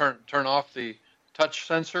 just turn off the touch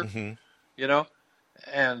sensor,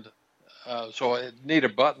 and so it need a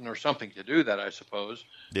button or something to do that, I suppose,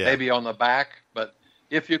 maybe on the back. But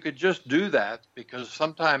if you could just do that, because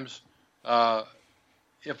sometimes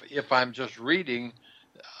if I'm just reading,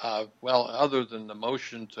 other than the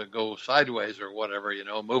motion to go sideways or whatever,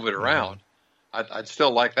 move it around, I'd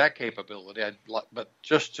still like that capability. But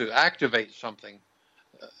just to activate something,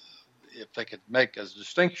 if they could make a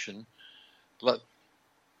distinction, let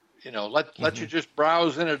you just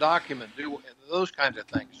browse in a document, do those kinds of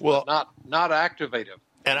things. Well, not activate them.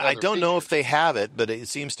 And I don't know if they have it, but it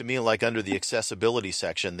seems to me like under the accessibility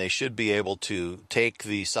section, they should be able to take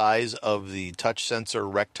the size of the touch sensor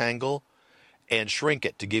rectangle and shrink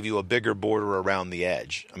it to give you a bigger border around the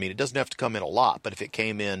edge. I mean, it doesn't have to come in a lot, but if it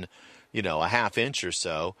came in, a 1/2 inch or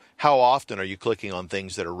so, how often are you clicking on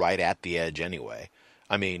things that are right at the edge anyway?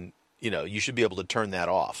 I mean, you should be able to turn that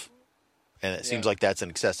off. And it seems like that's an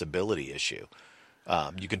accessibility issue.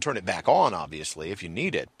 You can turn it back on, obviously, if you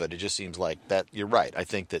need it, but it just seems like that. You're right. I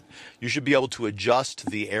think that you should be able to adjust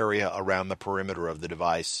the area around the perimeter of the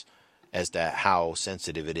device as to how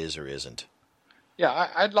sensitive it is or isn't. Yeah,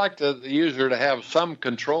 I'd like the user to have some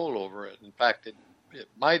control over it. In fact, it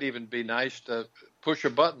might even be nice to push a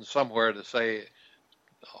button somewhere to say,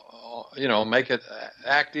 make it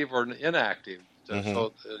active or inactive,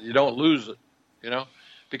 so you don't lose it,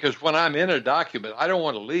 because when I'm in a document, I don't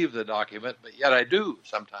want to leave the document, but yet I do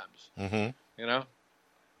sometimes. Mm-hmm. You know.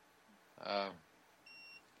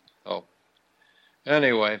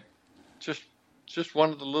 Anyway, just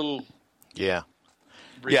one of the little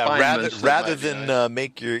refinements. Rather than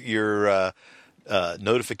make your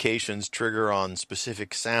notifications trigger on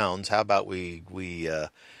specific sounds, how about we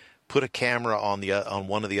put a camera on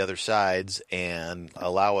one of the other sides and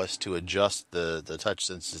allow us to adjust the touch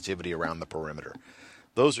sensitivity around the perimeter.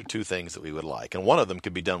 Those are two things that we would like, and one of them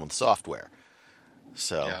could be done with software.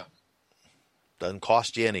 So doesn't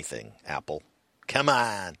cost you anything, Apple. Come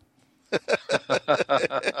on.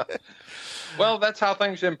 Well, that's how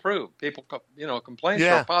things improve. People, complaints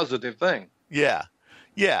are a positive thing. Yeah,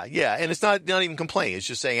 and it's not even complaining. It's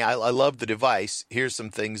just saying I love the device. Here's some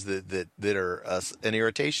things that are an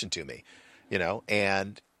irritation to me,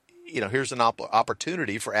 and here's an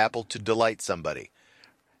opportunity for Apple to delight somebody,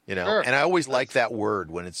 Sure. And I always like that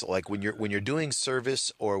word when it's like when you're doing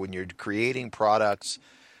service or when you're creating products,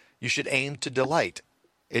 you should aim to delight.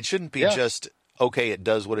 It shouldn't be just okay. It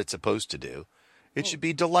does what it's supposed to do. It should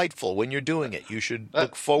be delightful when you're doing it. You should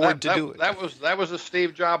look forward to do it. That was a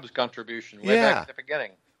Steve Jobs contribution way back at the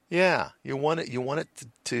beginning. Yeah, you want it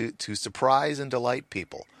to surprise and delight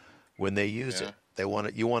people when they use it. They want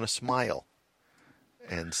it. You want to smile,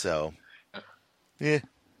 and so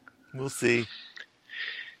we'll see.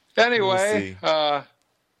 Anyway,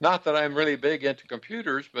 not that I'm really big into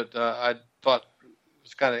computers, but I thought it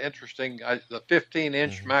was kind of interesting. The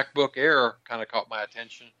 15-inch MacBook Air kind of caught my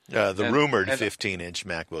attention. The rumored 15-inch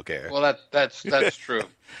MacBook Air. Well, that's true.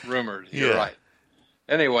 Rumored. You're right.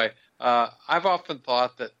 Anyway, I've often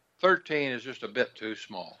thought that 13 is just a bit too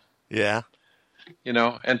small. Yeah.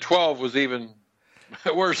 And 12 was even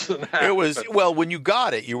worse than that. It was when you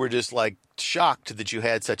got it, you were just like shocked that you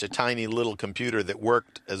had such a tiny little computer that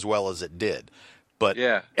worked as well as it did. But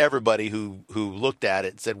everybody who looked at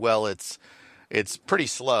it said, well, it's pretty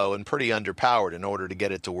slow and pretty underpowered in order to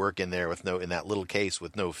get it to work in there in that little case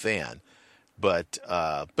with no fan. But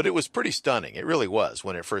it was pretty stunning. It really was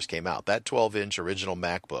when it first came out. That 12-inch original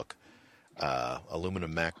MacBook,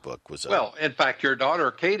 aluminum MacBook was. Well, in fact, your daughter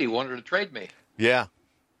Katie wanted to trade me. Yeah.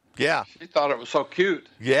 She thought it was so cute.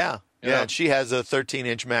 Yeah. And she has a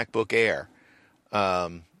 13-inch MacBook Air,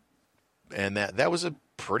 and that was a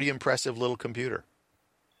pretty impressive little computer.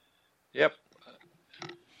 Yep.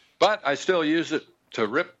 But I still use it to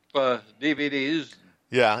rip DVDs.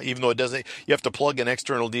 Yeah, even though it doesn't, you have to plug an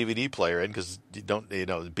external DVD player in because you don't,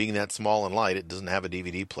 being that small and light, it doesn't have a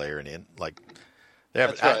DVD player in it.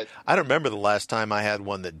 That's right. I don't remember the last time I had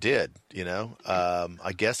one that did.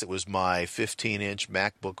 I guess it was my 15-inch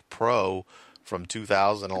MacBook Pro from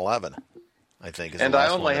 2011. I think. And I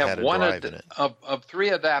only have one of three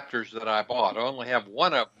adapters that I bought. I only have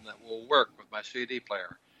one of them that will work with my CD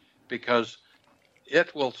player because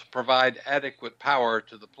it will provide adequate power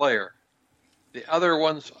to the player. The other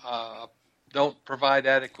ones don't provide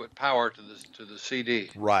adequate power to the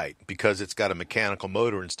CD. Right, because it's got a mechanical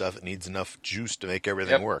motor and stuff. It needs enough juice to make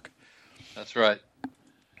everything work. That's right.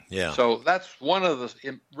 Yeah. So that's one of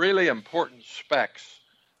the really important specs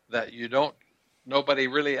that nobody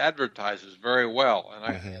really advertises very well.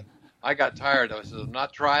 And I got tired. I said, I'm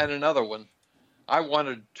not trying another one. I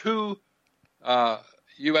wanted two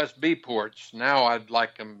USB ports. Now I'd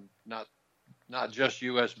like them not just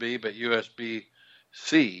USB, but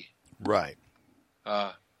USB-C. Right.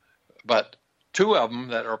 But two of them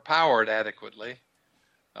that are powered adequately,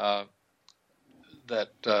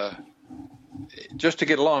 just to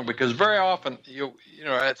get along, because very often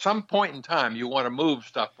at some point in time you want to move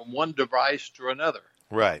stuff from one device to another.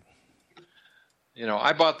 Right.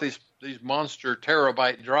 I bought these monster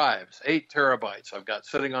terabyte drives, 8 terabytes I've got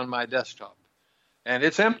sitting on my desktop, and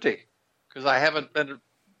it's empty because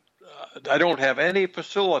I don't have any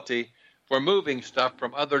facility for moving stuff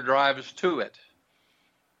from other drives to it.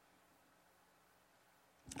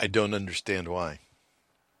 I don't understand why.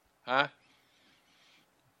 Huh?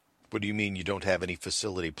 What do you mean you don't have any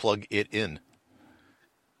facility? Plug it in.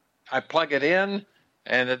 I plug it in,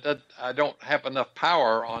 and I don't have enough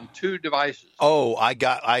power on two devices. Oh,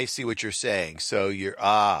 I see what you're saying. So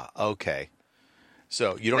okay.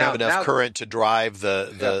 So you don't have enough current to drive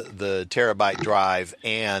the terabyte drive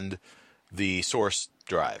and the source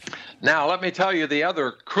drive. Now, let me tell you the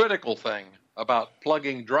other critical thing about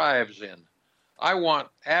plugging drives in. I want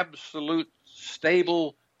absolute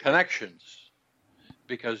stable connections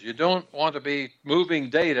because you don't want to be moving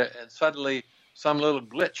data and suddenly some little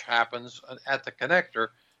glitch happens at the connector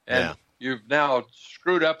and you've now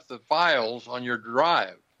screwed up the files on your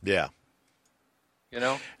drive. Yeah. You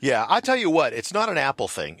know? Yeah, I tell you what, it's not an Apple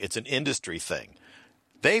thing. It's an industry thing.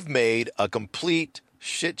 They've made a complete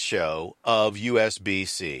shit show of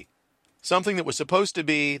USB-C. Something that was supposed to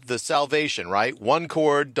be the salvation, right? One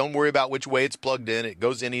cord, don't worry about which way it's plugged in. It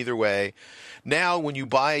goes in either way. Now, when you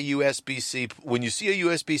buy a USB-C, when you see a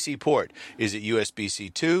USB-C port, is it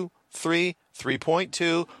USB-C 2, 3,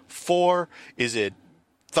 3.2, 4? Is it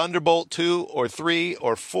Thunderbolt 2 or 3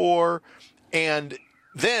 or 4? And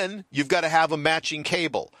then you've got to have a matching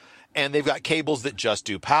cable. And they've got cables that just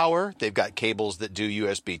do power. They've got cables that do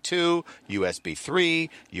USB 2, USB 3,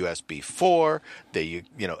 USB 4.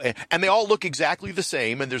 And they all look exactly the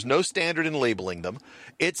same, and there's no standard in labeling them.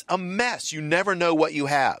 It's a mess. You never know what you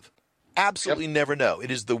have. Absolutely never know. It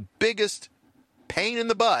is the biggest pain in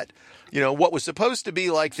the butt. What was supposed to be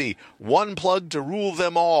like the one plug to rule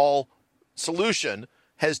them all solution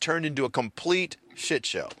has turned into a complete shit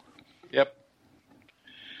show. Yep.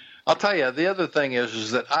 I'll tell you, the other thing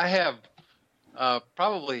is that I have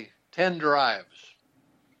probably 10 drives.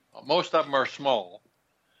 Most of them are small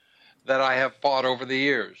that I have bought over the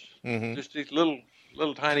years. Mm-hmm. Just these little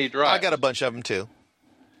tiny drives. I got a bunch of them too.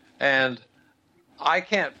 And I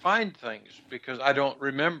can't find things because I don't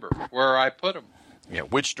remember where I put them. Yeah,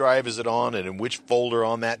 which drive is it on, and in which folder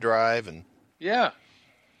on that drive, and yeah.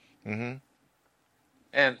 Mm-hmm.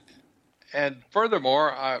 And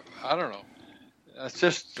furthermore, I don't know. It's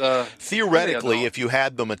just theoretically, if you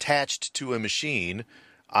had them attached to a machine,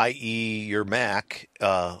 i.e., your Mac,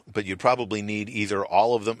 but you'd probably need either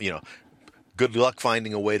all of them. Good luck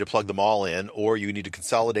finding a way to plug them all in, or you need to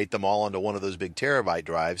consolidate them all onto one of those big terabyte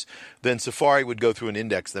drives. Then Safari would go through and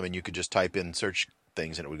index them, and you could just type in search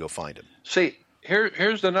things, and it would go find them. See,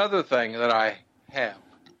 here's another thing that I have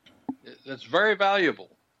that's very valuable.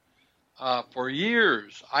 For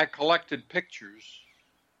years, I collected pictures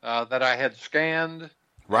that I had scanned.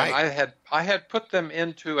 Right. I had put them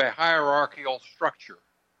into a hierarchical structure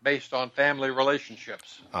based on family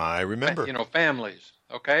relationships. I remember. Families.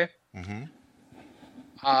 Okay. Mm-hmm.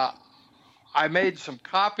 I made some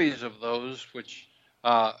copies of those, which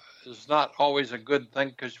is not always a good thing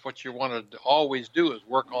because what you want to always do is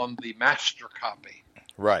work on the master copy.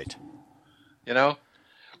 Right.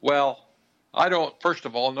 Well, I don't, first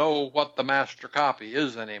of all, know what the master copy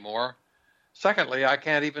is anymore. Secondly, I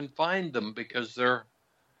can't even find them because they're,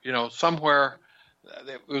 somewhere.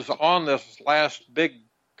 It was on this last big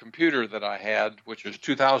computer that I had, which was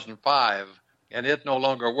 2005, and it no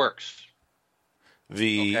longer works.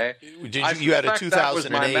 You had a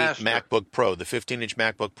 2008 MacBook Pro. The 15-inch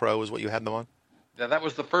MacBook Pro is what you had them on? Yeah, that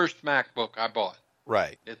was the first MacBook I bought.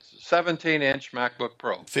 Right. It's 17-inch MacBook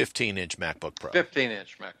Pro. 15-inch MacBook Pro.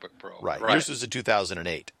 15-inch MacBook Pro. Right. Yours was a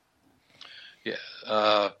 2008. Yeah.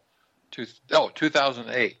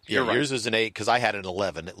 2008. Yeah, yours was an 8 because I had an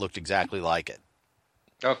 11. It looked exactly like it.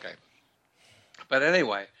 Okay. But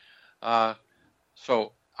anyway,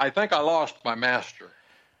 so I think I lost my master.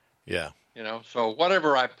 Yeah. So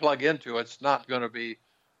whatever I plug into, it's not going to be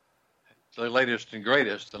the latest and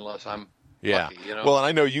greatest unless I'm lucky, Well, and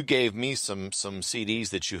I know you gave me some CDs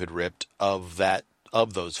that you had ripped of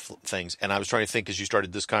those things, and I was trying to think as you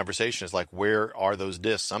started this conversation, it's like, where are those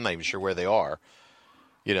discs? I'm not even sure where they are.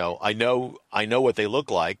 I know what they look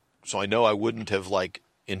like, so I know I wouldn't have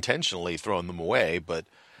intentionally thrown them away, but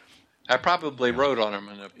I probably wrote on them.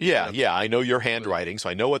 I know your handwriting, so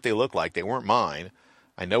I know what they look like. They weren't mine.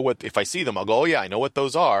 I know if I see them, I'll go, oh yeah, I know what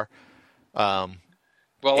those are. I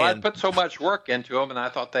put so much work into them, and I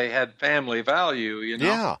thought they had family value,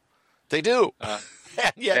 Yeah, they do.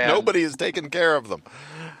 And yet nobody has taken care of them.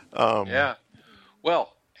 Yeah.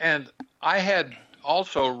 Well, and I had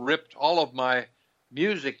also ripped all of my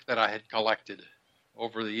music that I had collected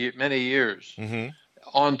over the many years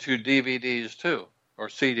onto DVDs too, or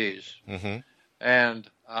CDs. Mm-hmm. And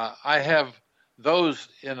I have those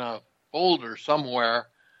in a folder somewhere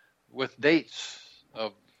with dates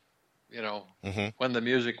of, when the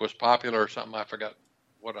music was popular or something. I forgot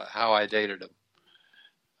how I dated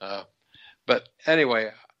them. But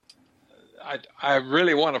anyway, I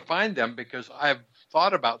really want to find them because I've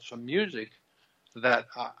thought about some music that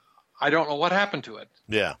I don't know what happened to it.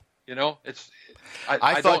 Yeah.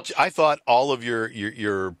 I thought all of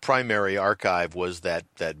your primary archive was that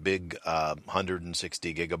big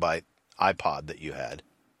 160 gigabyte iPod that you had.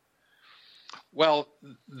 Well,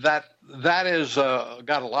 that is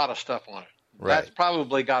got a lot of stuff on it. Right. That's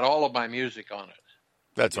probably got all of my music on it.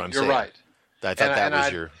 That's what I'm saying. You're right. I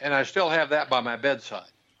thought and I still have that by my bedside.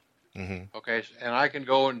 Mm-hmm. Okay, and I can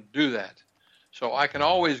go and do that. So I can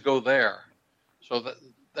always go there. So that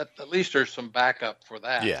at least there's some backup for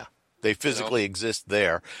that. Yeah. They physically exist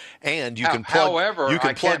there, and you can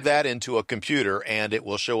plug that into a computer, and it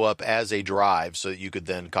will show up as a drive, so that you could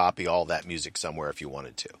then copy all that music somewhere if you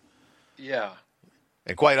wanted to. Yeah.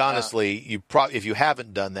 And quite honestly, if you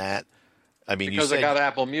haven't done that, I mean, because I got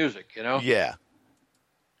Apple Music, Yeah.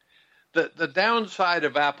 The downside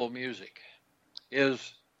of Apple Music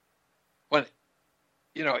is when,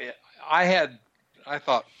 I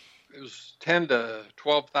thought it was 10 to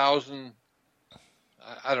 12,000.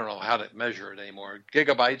 I don't know how to measure it anymore.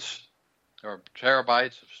 Gigabytes or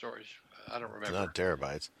terabytes of storage. I don't remember. It's not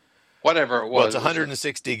terabytes. Whatever it was. Well, it's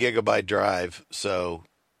 160 gigabyte drive, so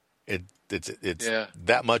it's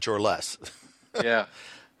that much or less. Yeah.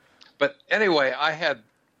 But anyway, I had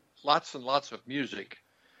lots and lots of music,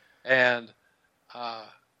 and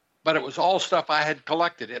but it was all stuff I had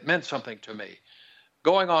collected. It meant something to me.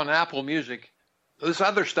 Going on Apple Music, this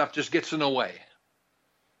other stuff just gets in the way.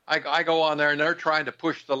 I go on there, and they're trying to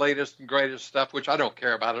push the latest and greatest stuff, which I don't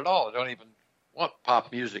care about at all. I don't even want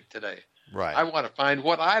pop music today. Right. I want to find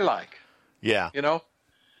what I like. Yeah.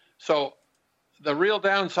 So the real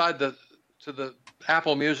downside to the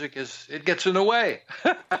Apple Music is it gets in the way.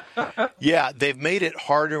 Yeah, they've made it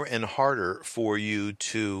harder and harder for you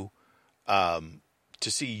to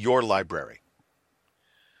see your library.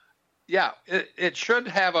 Yeah, it should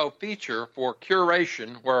have a feature for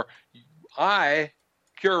curation where I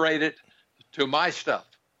curate it to my stuff,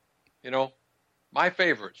 my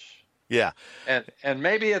favorites. Yeah. And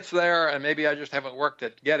maybe it's there, and maybe I just haven't worked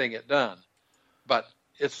at getting it done. But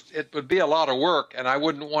it would be a lot of work, and I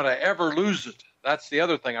wouldn't want to ever lose it. That's the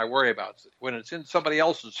other thing I worry about. When it's in somebody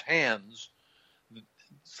else's hands,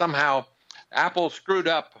 somehow Apple screwed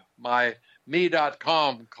up my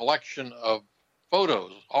me.com collection of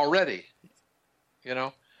photos already,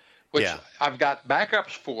 which I've got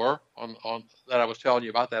backups for on that I was telling you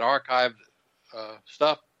about, that archived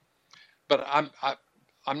stuff. But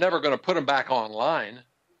I'm never going to put them back online.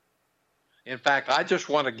 In fact, I just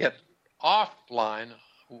want to get offline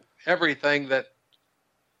everything that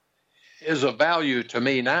is of value to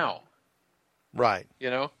me now. Right.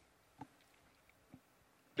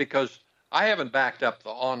 Because I haven't backed up the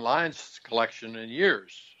online collection in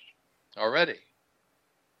years already.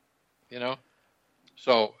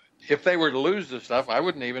 So if they were to lose this stuff, I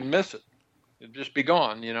wouldn't even miss it. It'd just be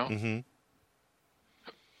gone, Mm-hmm.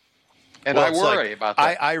 And I worry about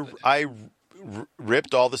that. I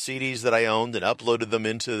ripped all the CDs that I owned and uploaded them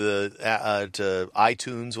into to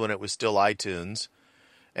iTunes when it was still iTunes,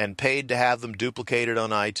 and paid to have them duplicated on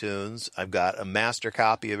iTunes. I've got a master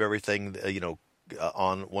copy of everything,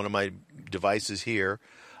 on one of my devices here,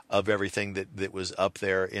 of everything that was up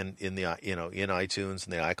there in the in iTunes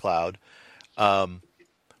and the iCloud.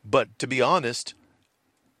 But to be honest,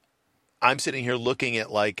 I'm sitting here looking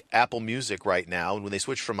at like Apple Music right now, and when they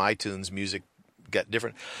switched from iTunes, music got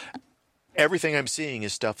different. Everything I'm seeing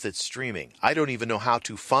is stuff that's streaming. I don't even know how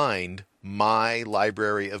to find my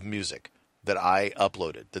library of music that I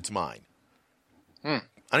uploaded. That's mine. I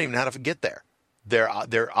don't even know how to get there. Their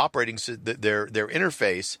operating their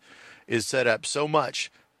interface is set up so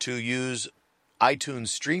much to use iTunes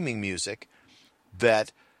streaming music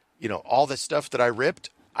that all the stuff that I ripped,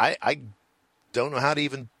 I don't know how to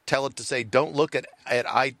even tell it to say, don't look at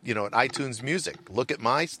iTunes music. Look at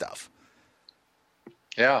my stuff.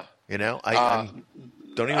 Yeah. I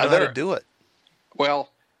don't even know how to do it. Well,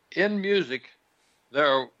 in music,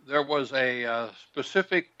 there was a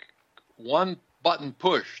specific one button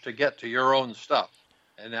push to get to your own stuff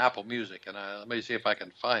in Apple Music, and let me see if I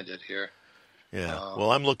can find it here. Yeah.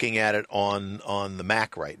 Well, I'm looking at it on the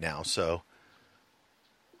Mac right now, so.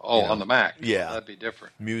 Oh, on the Mac. Yeah, that'd be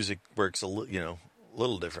different. Music works a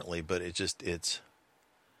little differently, but it's.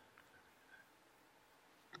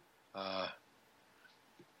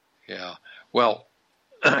 Yeah. Well,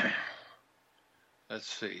 let's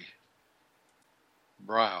see.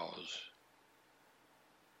 Browse,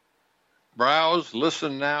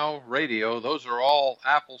 listen now, radio. Those are all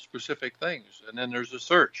Apple-specific things, and then there's a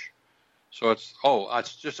search. So it's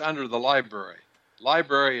just under the library.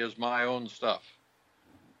 Library is my own stuff.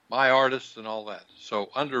 My artists and all that. So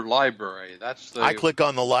under library, I click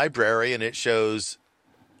on the library and it shows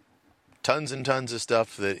tons and tons of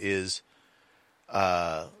stuff that is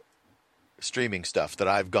streaming stuff that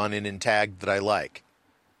I've gone in and tagged that I like.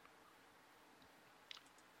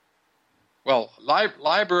 Well,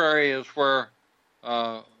 library is where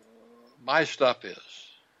my stuff is,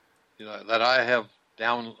 that I have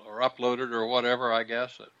down or uploaded or whatever, I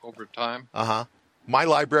guess, over time. My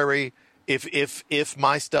library. If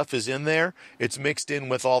my stuff is in there, it's mixed in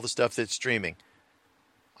with all the stuff that's streaming.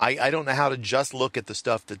 I don't know how to just look at the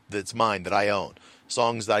stuff that's mine, that I own.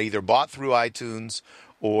 songs that I either bought through iTunes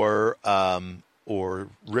or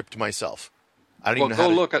ripped myself. I don't even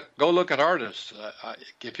know go look at artists.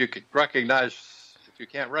 If you could recognize, if you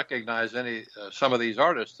can't recognize any some of these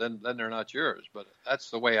artists, then they're not yours. But that's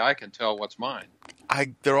the way I can tell what's mine.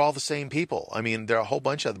 They're all the same people. I mean, there are a whole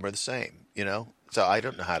bunch of them are the same. So I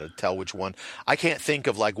don't know how to tell which one. I can't think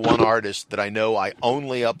of like one artist that I know I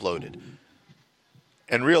only uploaded,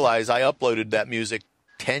 and realize I uploaded that music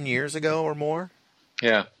 10 years ago or more.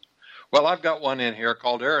 Yeah. Well, I've got one in here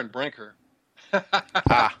called Aaron Brinker.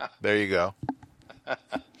 There you go.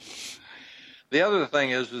 The other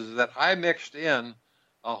thing is that I mixed in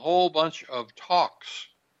a whole bunch of talks,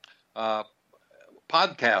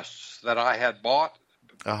 podcasts that I had bought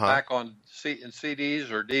back on in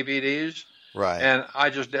CDs or DVDs. Right. And I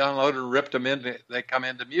just downloaded and ripped them in. They come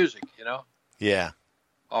into music, Yeah.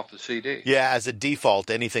 Off the CD. Yeah, as a default,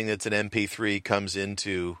 anything that's an MP3 comes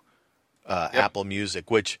into Apple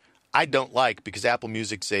Music, which I don't like because Apple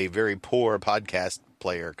Music's a very poor podcast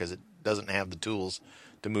player because it doesn't have the tools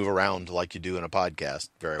to move around like you do in a podcast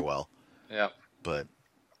very well. Yeah. But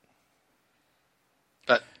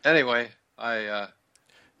anyway, yeah,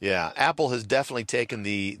 Apple has definitely taken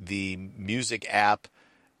the music app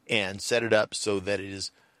and set it up so that it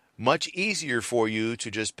is much easier for you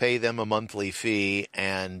to just pay them a monthly fee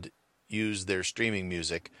and use their streaming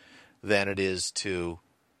music than it is to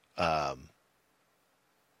than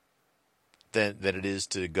it is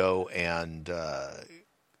to go and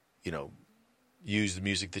use the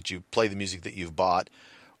music that you play the music that you've bought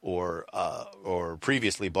or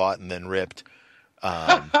previously bought and then ripped.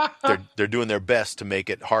 They're doing their best to make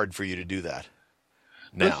it hard for you to do that.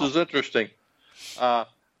 Now. This is interesting.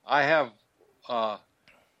 I have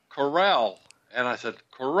Corel, and I said,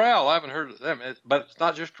 Corel, I haven't heard of them. But it's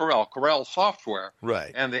not just Corel, Corel software.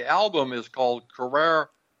 Right. And the album is called Corel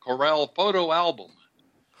Photo Album.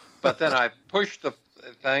 But then I pushed the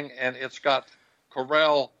thing, and it's got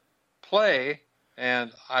Corel Play,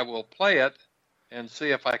 and I will play it and see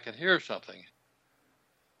if I can hear something.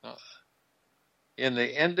 In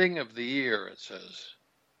the Ending of the Year, it says,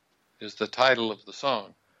 is the title of the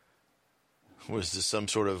song. Was this some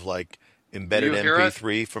sort of like embedded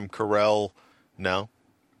MP3 from Corel? No.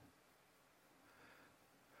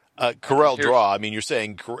 Corel Draw. I mean, you're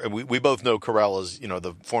saying we both know Corel is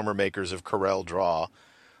the former makers of Corel Draw.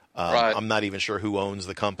 Right. I'm not even sure who owns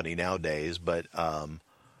the company nowadays, but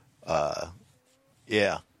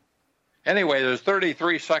yeah. Anyway, there's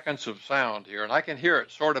 33 seconds of sound here, and I can hear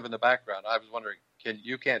it sort of in the background. I was wondering,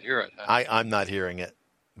 you can't hear it? Huh? I'm not hearing it,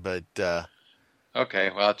 but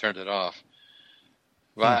okay. Well, I turned it off.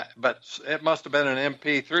 But it must have been an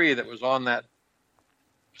MP3 that was on that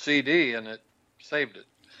CD, and it saved it.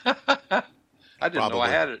 I didn't know I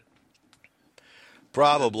had it.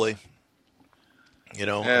 Probably.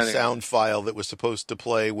 A sound file that was supposed to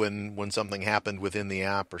play when something happened within the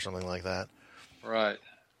app or something like that. Right.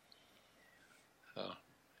 So.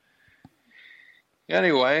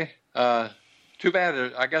 Anyway, too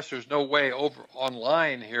bad. I guess there's no way over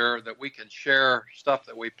online here that we can share stuff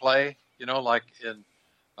that we play. Like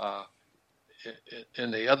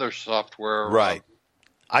in the other software. Right.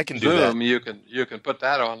 I can Zoom, do that. You can put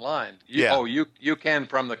that online. You can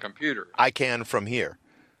from the computer. I can from here.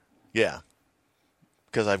 Yeah.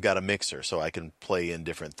 Because I've got a mixer, so I can play in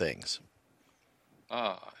different things.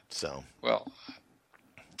 So. Well.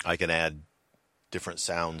 I can add different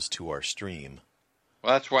sounds to our stream.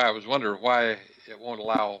 Well, that's why I was wondering why it won't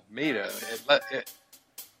allow me to.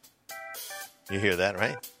 You hear that,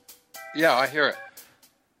 right? Yeah, I hear it.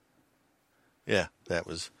 Yeah, that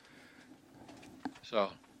was. So,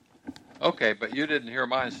 okay, but you didn't hear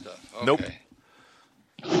my stuff. Okay.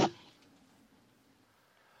 Nope.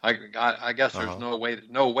 I guess there's no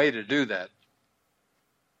way to do that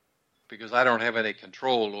because I don't have any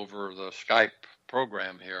control over the Skype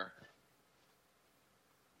program here.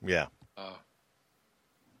 Yeah.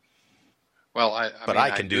 Well,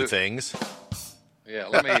 I can do things. Yeah.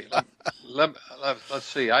 Let's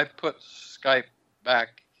see. I put Skype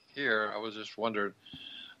back here. I was just wondering.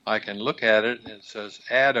 I can look at it, and it says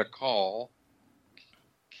add a call,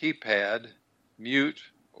 keypad, mute,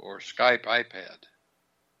 or Skype iPad.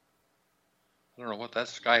 I don't know what that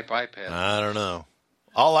Skype iPad is. I don't know.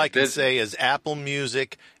 All I can say is Apple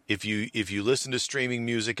Music. If you listen to streaming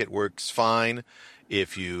music, it works fine.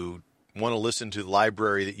 If you want to listen to the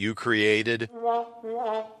library that you created,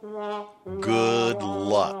 good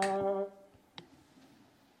luck.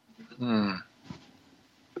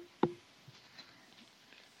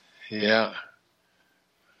 Yeah.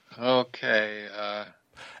 Okay.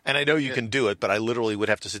 And I know you can do it, but I literally would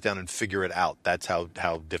have to sit down and figure it out. That's how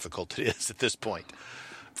difficult it is at this point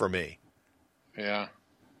for me. Yeah.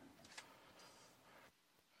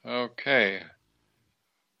 Okay.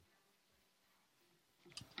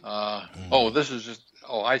 This is just.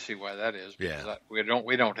 Oh, I see why that is. Because we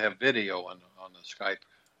don't have video on the Skype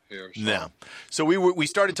here. So. No. So we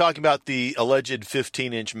started talking about the alleged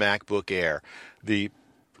 15-inch MacBook Air. The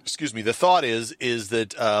thought is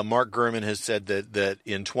that Mark Gurman has said that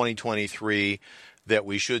in 2023 that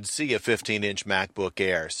we should see a 15-inch MacBook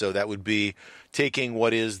Air. So that would be taking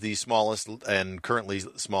what is the smallest and currently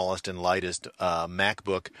smallest and lightest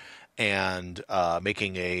MacBook and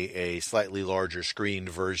making a slightly larger screened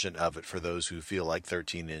version of it for those who feel like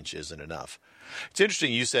 13-inch isn't enough. It's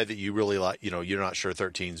interesting you said that you really like, you're not sure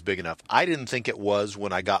 13 is big enough. I didn't think it was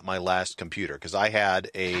when I got my last computer because I had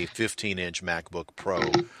a 15-inch MacBook Pro.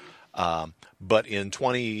 But in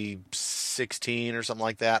 2016 or something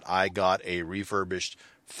like that, I got a refurbished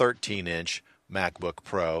 13-inch MacBook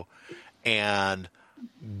Pro. And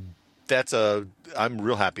I'm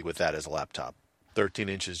real happy with that as a laptop. 13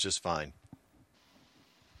 inches just fine.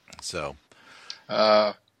 So,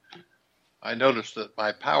 I noticed that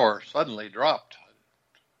my power suddenly dropped.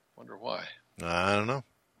 Wonder why. I don't know.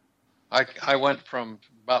 I went from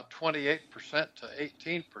about 28% to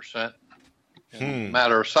 18% in a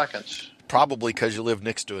matter of seconds. Probably because you live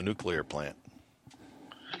next to a nuclear plant.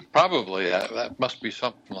 Probably. That must be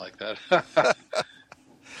something like that.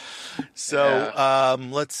 So,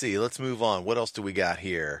 let's see. Let's move on. What else do we got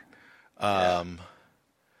here?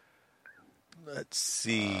 Let's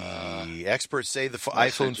see. Experts say the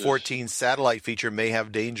iPhone 14 satellite feature may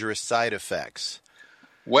have dangerous side effects.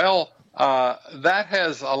 Well, that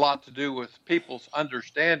has a lot to do with people's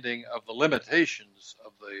understanding of the limitations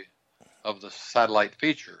of the satellite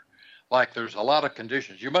feature. Like there's a lot of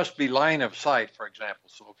conditions. You must be line of sight, for example.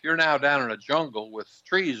 So if you're now down in a jungle with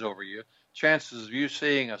trees over you, chances of you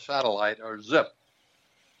seeing a satellite are zip.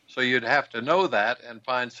 So you'd have to know that and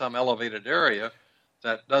find some elevated area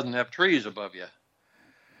that doesn't have trees above you.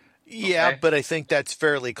 Yeah, okay? But I think that's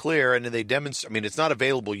fairly clear, and they demonstrate. I mean, it's not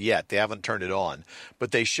available yet; they haven't turned it on.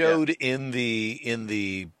 But they showed in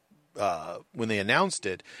the when they announced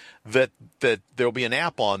it that there'll be an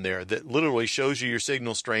app on there that literally shows you your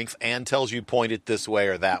signal strength and tells you point it this way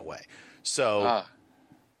or that way. So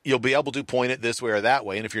you'll be able to point it this way or that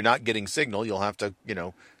way, and if you're not getting signal, you'll have to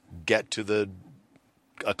get to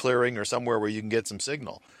a clearing or somewhere where you can get some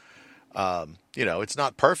signal. It's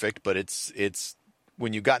not perfect, but it's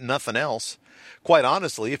when you got nothing else. Quite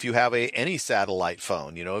honestly, if you have any satellite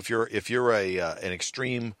phone, if you're an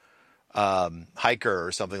extreme hiker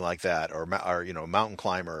or something like that, or mountain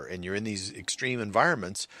climber, and you're in these extreme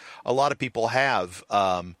environments, a lot of people have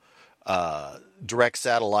direct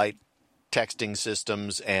satellite texting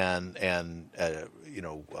systems and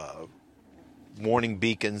warning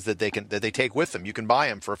beacons that they take with them. You can buy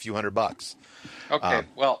them for a few $100. Okay,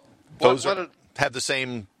 those have the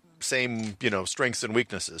same strengths and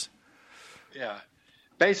weaknesses. Yeah,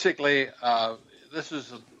 basically, this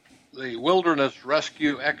is the wilderness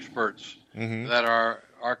rescue experts that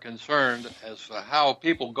are concerned as to how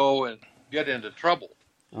people go and get into trouble,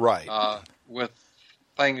 right? With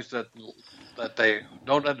things that they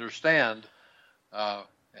don't understand,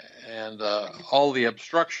 and all the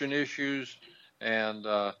obstruction issues, and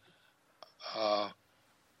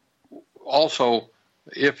also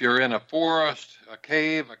if you're in a forest, a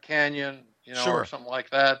cave, a canyon, or something like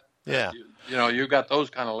that. Yeah. You've got those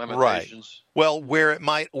kind of limitations. Right. Well,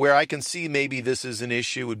 where I can see maybe this is an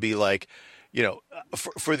issue would be like,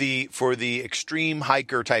 for the extreme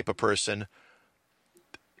hiker type of person,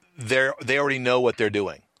 they already know what they're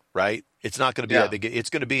doing, right? It's not going to be it's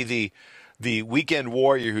going to be the weekend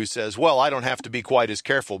warrior who says, well, I don't have to be quite as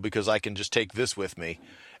careful because I can just take this with me.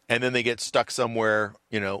 And then they get stuck somewhere,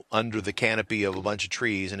 under the canopy of a bunch of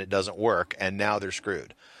trees and it doesn't work. And now they're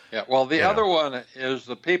screwed. Yeah, well, the other one is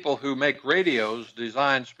the people who make radios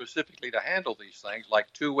designed specifically to handle these things,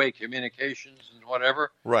 like two-way communications and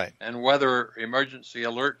whatever. Right. And weather emergency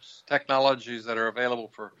alerts technologies that are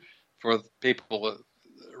available for people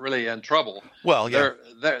really in trouble. Well, yeah.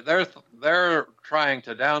 They're trying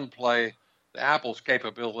to downplay the Apple's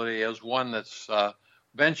capability as one that's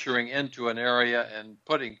venturing into an area and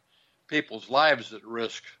putting people's lives at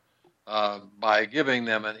risk by giving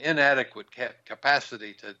them an inadequate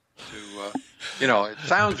capacity to it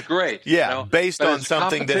sounds great. Yeah, based on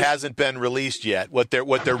something that hasn't been released yet. What they're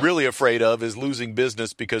really afraid of is losing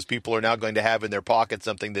business because people are now going to have in their pocket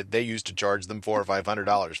something that they used to charge them $400 or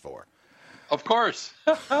 $500 for. Of course,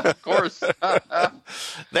 of course.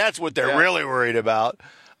 That's what they're really worried about.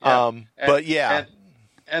 Yeah.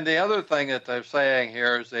 And the other thing that they're saying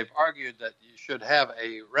here is they've argued that you should have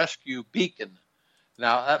a rescue beacon.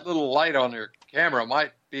 Now, that little light on your camera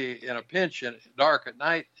might be in a pinch and dark at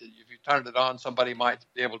night. If you turned it on, somebody might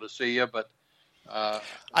be able to see you, but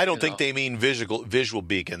I don't think they mean visual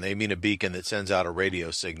beacon. They mean a beacon that sends out a radio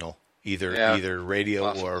signal, either radio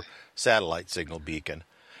possibly, or satellite signal beacon.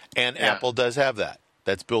 And Apple does have that.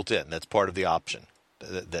 That's built in. That's part of the option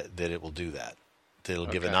that it will do that. It'll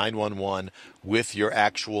give a 911 with your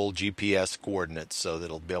actual GPS coordinates, so that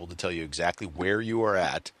it'll be able to tell you exactly where you are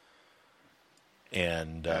at.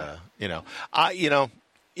 And you're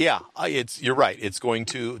right. It's going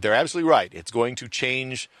to. They're absolutely right. It's going to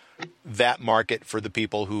change that market for the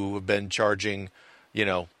people who have been charging,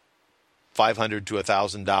 $500 to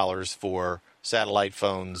 $1,000 for satellite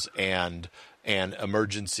phones and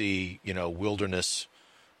emergency, wilderness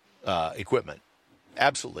equipment.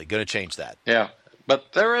 Absolutely going to change that. Yeah.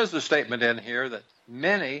 But there is a statement in here that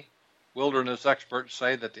many wilderness experts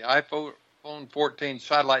say that the iPhone 14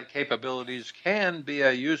 satellite capabilities can be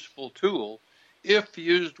a useful tool if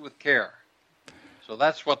used with care. So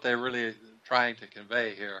that's what they're really trying to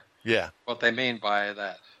convey here. Yeah. What they mean by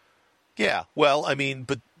that. Yeah. Well, I mean,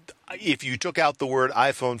 but if you took out the word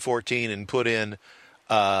iPhone 14 and put in,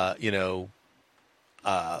 I'm going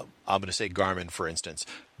to say Garmin, for instance,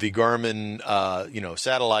 the Garmin,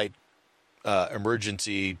 satellite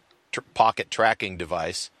emergency pocket tracking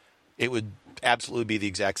device, it would absolutely be the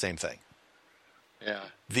exact same thing. Yeah.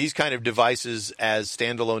 These kind of devices as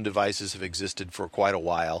standalone devices have existed for quite a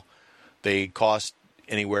while. They cost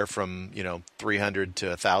anywhere from, $300 to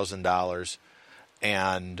 $1,000.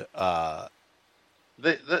 And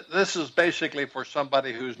this is basically for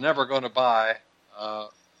somebody who's never going to buy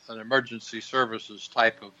an emergency services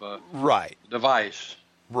type of device.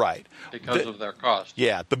 Right. Because of their cost.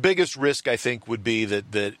 Yeah. The biggest risk, I think, would be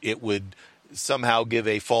that it would somehow give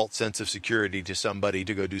a false sense of security to somebody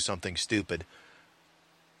to go do something stupid.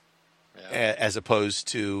 Yeah. As opposed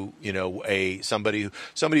to, somebody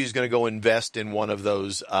who's going to go invest in one of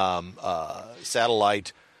those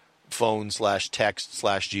satellite phone /text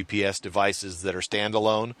 /GPS devices that are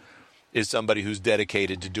standalone is somebody who's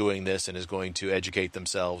dedicated to doing this and is going to educate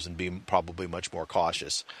themselves and be probably much more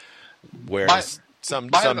cautious. Whereas some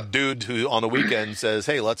dude who on the weekend says,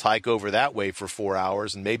 hey, let's hike over that way for 4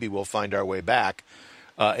 hours and maybe we'll find our way back.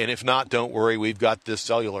 And if not, don't worry, we've got this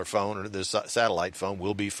cellular phone or this satellite phone.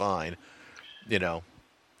 We'll be fine.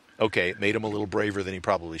 Okay, it made him a little braver than he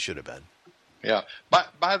probably should have been. Yeah.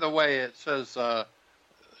 By the way, it says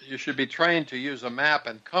you should be trained to use a map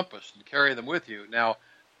and compass and carry them with you. Now,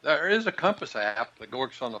 there is a compass app that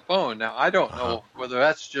works on the phone. Now, I don't know whether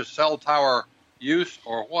that's just cell tower use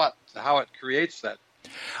or what, how it creates that.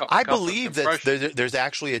 I believe that there's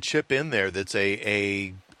actually a chip in there that's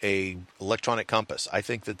a electronic compass. I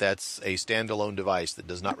think that's a standalone device that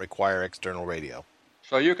does not require external radio.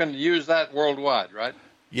 So you can use that worldwide, right?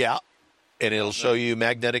 Yeah, and it'll show you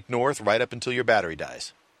magnetic north right up until your battery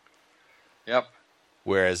dies. Yep.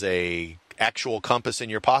 Whereas a actual compass in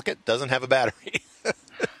your pocket doesn't have a battery.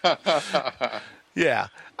 Yeah.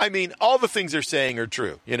 I mean, all the things they're saying are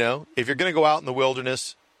true, If you're going to go out in the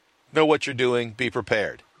wilderness, know what you're doing, be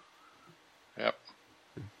prepared. Yep.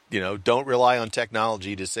 Don't rely on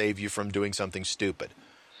technology to save you from doing something stupid.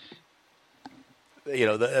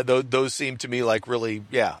 Those seem to me like really,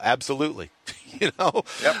 yeah, absolutely. Yep.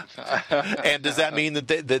 And does that mean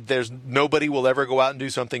that there's nobody will ever go out and do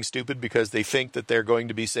something stupid because they think that they're going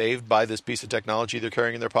to be saved by this piece of technology they're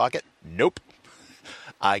carrying in their pocket? Nope.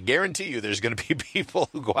 I guarantee you there's going to be people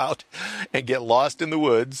who go out and get lost in the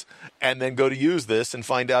woods and then go to use this and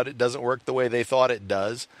find out it doesn't work the way they thought it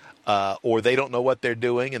does. Or they don't know what they're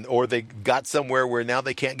doing, or they got somewhere where now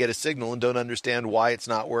they can't get a signal and don't understand why it's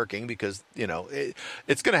not working because,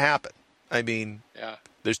 it's going to happen. I mean,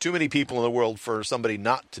 There's too many people in the world for somebody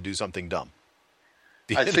not to do something dumb.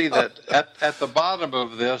 I see that at the bottom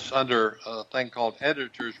of this, under a thing called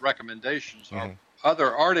Editor's Recommendations, are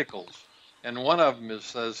other articles. And one of them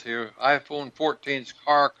says here, iPhone 14's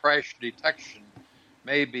car crash detection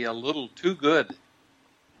may be a little too good.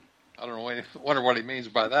 I don't know. Wonder what he means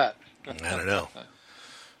by that. I don't know.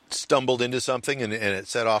 Stumbled into something and it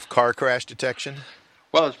set off car crash detection?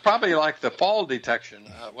 Well, it's probably like the fall detection.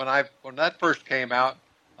 When that first came out,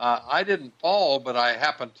 I didn't fall, but I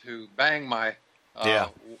happened to bang my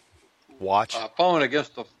watch phone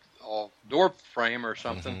against the door frame or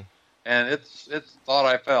something, and it thought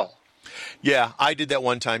I fell. Yeah, I did that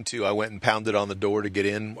one time too. I went and pounded on the door to get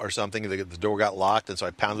in or something. The door got locked, and so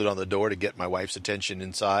I pounded on the door to get my wife's attention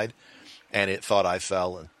inside. and it thought I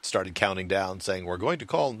fell and started counting down, saying, "We're going to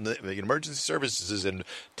call the emergency services in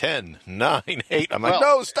 10, 9, 8." I'm like,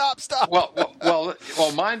 "No, stop!" Well,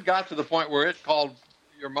 mine got to the point where it called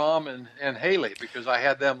your mom and Haley, because I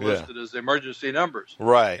had them listed as emergency numbers.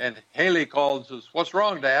 Right. And Haley called and says, "What's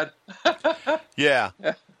wrong, Dad?" Yeah.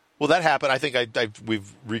 Well, that happened. I think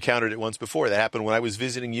we've recounted it once before. That happened when I was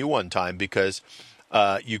visiting you one time, because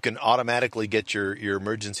you can automatically get your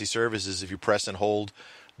emergency services if you press and hold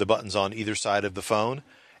the buttons on either side of the phone.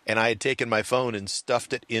 And I had taken my phone and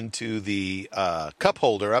stuffed it into the cup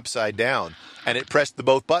holder upside down, and it pressed the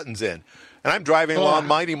both buttons in. And I'm driving along,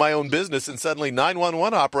 minding my own business, and suddenly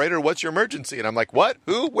 911 operator, what's your emergency? And I'm like, what?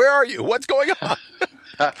 Who? Where are you? What's going on?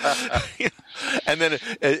 And then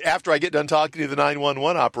after I get done talking to the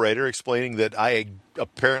 911 operator, explaining that I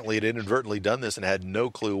apparently had inadvertently done this and had no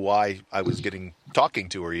clue why I was talking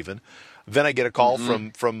to her even, then I get a call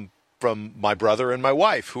from my brother and my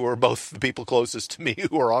wife, who are both the people closest to me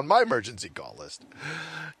who are on my emergency call list,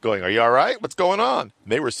 going, "Are you all right? What's going on?"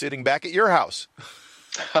 And they were sitting back at your house.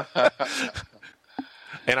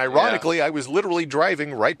 And ironically, I was literally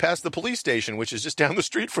driving right past the police station, which is just down the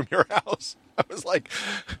street from your house. I was like,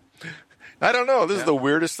 I don't know. This is the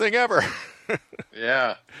weirdest thing ever.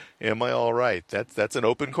 Yeah. Am I all right? That's an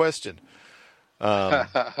open question.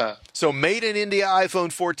 So made in India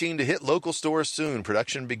iPhone 14 to hit local stores soon.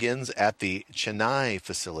 Production begins at the Chennai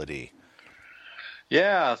facility.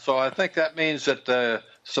 Yeah, so I think that means that the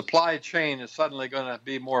supply chain is suddenly going to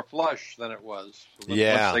be more flush than it was.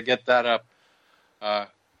 Once they get that up.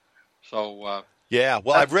 Yeah,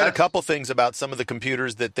 well, I've read a couple things about some of the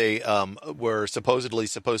computers that they were supposedly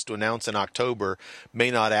supposed to announce in October.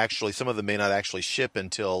 Some of them may not actually ship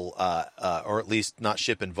until, or at least not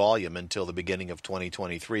ship in volume until the beginning of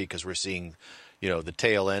 2023, because we're seeing, the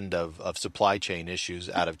tail end of supply chain issues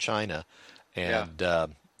out of China. And,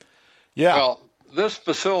 Well, this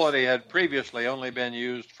facility had previously only been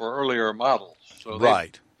used for earlier models. So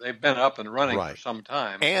they've been up and running for some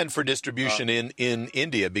time. And for distribution in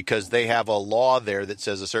India, because they have a law there that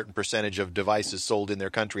says a certain percentage of devices sold in their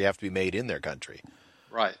country have to be made in their country.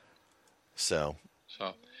 Right. So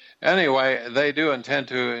anyway, they do intend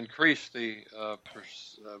to increase the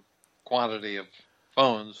quantity of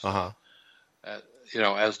phones,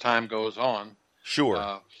 as time goes on.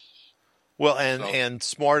 Sure. Well, and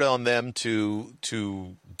smart on them to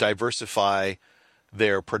diversify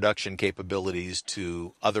their production capabilities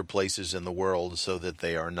to other places in the world, so that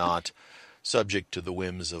they are not subject to the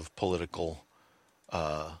whims of political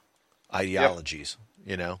ideologies.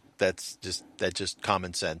 That's just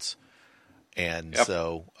common sense. And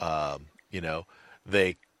so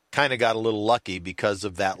they kind of got a little lucky because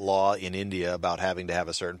of that law in India about having to have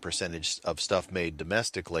a certain percentage of stuff made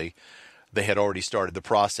domestically. They had already started the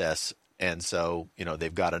process, and so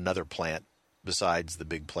they've got another plant besides the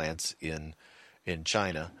big plants in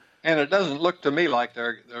China. And it doesn't look to me like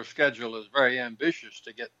their schedule is very ambitious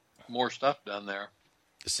to get more stuff done there.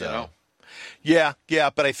 So, yeah,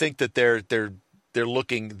 but I think that they're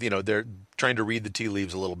looking, they're trying to read the tea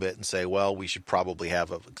leaves a little bit and say, well, we should probably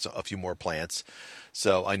have a few more plants.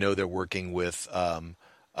 So I know they're working with Taiwan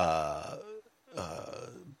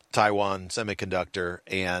Semiconductor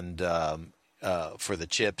and for the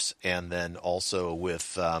chips, and then also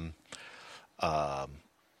with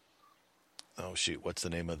what's the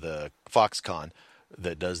name of the Foxconn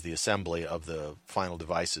that does the assembly of the final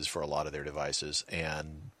devices for a lot of their devices,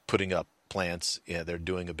 and putting up plants. Yeah, they're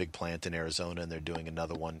doing a big plant in Arizona, and they're doing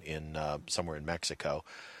another one in somewhere in Mexico.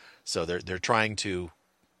 So they're trying to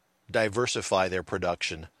diversify their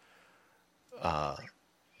production. To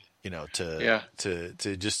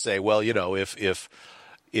just say, well,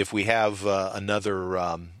 if we have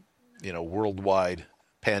another worldwide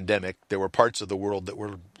pandemic, there were parts of the world that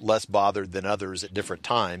were less bothered than others at different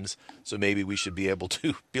times, so maybe we should be able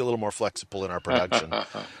to be a little more flexible in our production.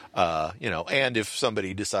 And if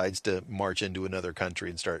somebody decides to march into another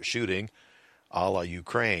country and start shooting, a la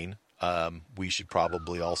Ukraine, we should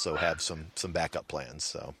probably also have some backup plans.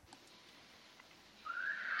 So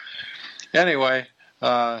anyway,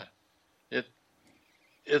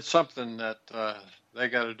 it's something that they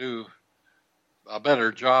got to do a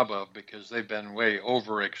better job of, because they've been way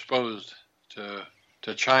overexposed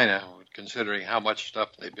to China, considering how much stuff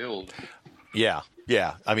they build. Yeah.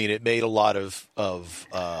 I mean, it made a lot of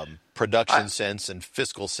production sense and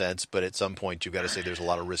fiscal sense, but at some point you've got to say there's a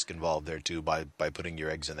lot of risk involved there too by putting your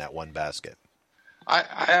eggs in that one basket.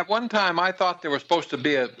 At one time, I thought there was supposed to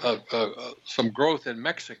be some growth in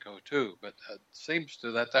Mexico too, but it seems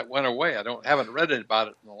that went away. Haven't read about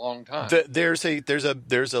it in a long time. There's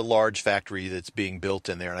a large factory that's being built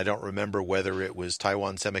in there, and I don't remember whether it was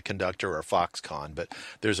Taiwan Semiconductor or Foxconn, but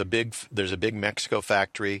there's a big Mexico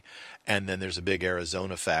factory, and then there's a big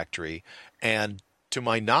Arizona factory, and to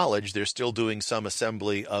my knowledge, they're still doing some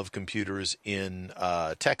assembly of computers in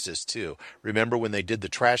Texas, too. Remember when they did the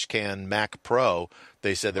trash can Mac Pro,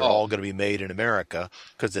 they said they're all going to be made in America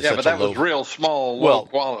because it's such a low... Yeah, but that was real small, low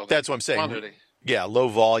quality. That's what I'm saying. Quantity. Yeah, low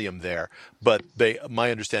volume there. But my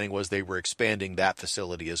understanding was they were expanding that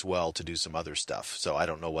facility as well to do some other stuff. So I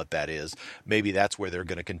don't know what that is. Maybe that's where they're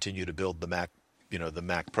going to continue to build the Mac, the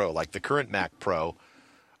Mac Pro. Like the current Mac Pro...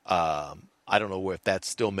 I don't know if that's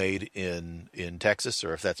still made in Texas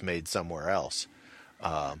or if that's made somewhere else.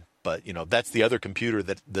 But, that's the other computer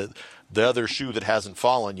that the other shoe that hasn't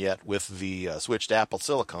fallen yet with the switched Apple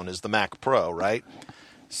silicon is the Mac Pro, right?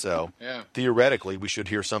 So theoretically, we should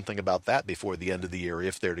hear something about that before the end of the year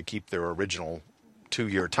if they're to keep their original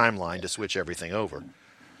 2-year timeline to switch everything over.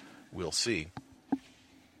 We'll see.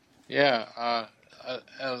 Yeah.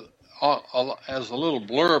 As a little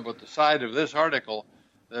blurb at the side of this article,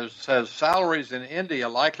 it says salaries in India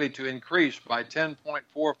likely to increase by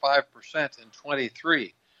 10.45% in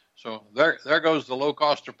 23. So there goes the low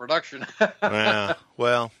cost of production.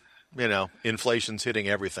 Well, inflation's hitting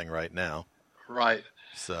everything right now. Right.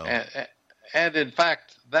 So, and in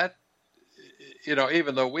fact, that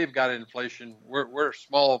even though we've got inflation, we're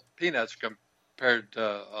small peanuts compared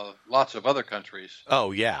to lots of other countries.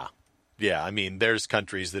 Oh yeah. Yeah, I mean, there's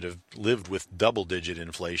countries that have lived with double-digit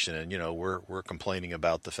inflation, and we're complaining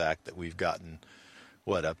about the fact that we've gotten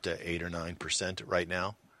up to 8 or 9% right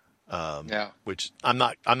now. Which I'm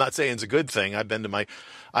not saying is a good thing. I've been to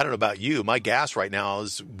I don't know about you, my gas right now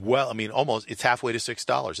is almost it's halfway to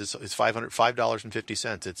 $6. It's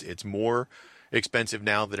 $5.50. It's more expensive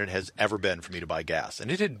now than it has ever been for me to buy gas,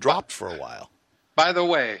 and it had dropped for a while. By the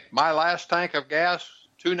way, my last tank of gas,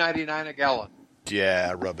 $2.99 a gallon.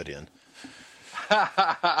 Yeah, rub it in.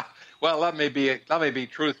 Well, let me be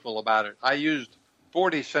truthful about it. I used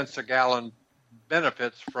 40 cents a gallon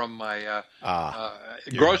benefits from my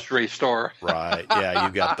grocery store. Right. Yeah,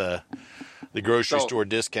 you got the grocery store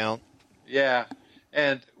discount. Yeah,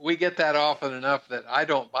 and we get that often enough that I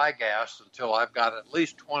don't buy gas until I've got at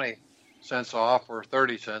least 20 cents off or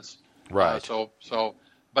 30 cents. Right.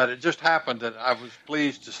 But it just happened that I was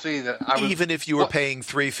pleased to see that even if you were paying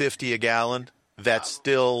 $3.50 a gallon, that's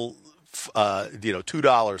still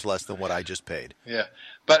 $2 less than what I just paid. Yeah.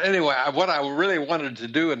 But anyway, what I really wanted to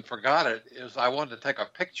do and forgot it is I wanted to take a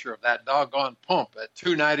picture of that doggone pump at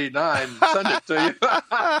 $2.99 and send it to you.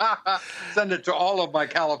 Send it to all of my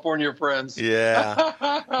California friends.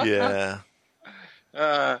 Yeah.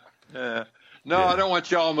 Yeah. No, I don't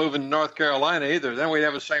want y'all moving to North Carolina either. Then we'd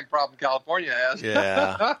have the same problem California has.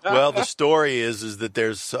 Yeah. Well, the story is that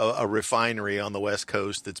there's a refinery on the West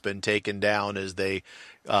Coast that's been taken down as they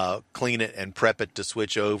clean it and prep it to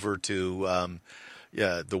switch over to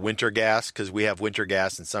the winter gas, because we have winter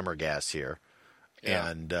gas and summer gas here.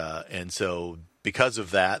 Yeah. And so because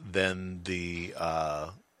of that, then the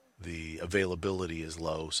availability is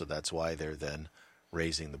low. So that's why they're then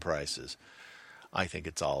raising the prices. I think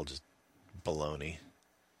it's all just baloney.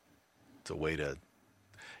 It's a way to,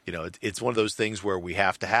 it's one of those things where we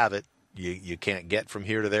have to have it. You can't get from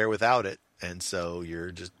here to there without it. And so you're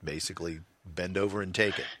just basically bend over and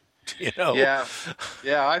take it, Yeah.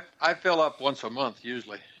 Yeah. I fill up once a month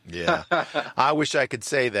usually. Yeah. I wish I could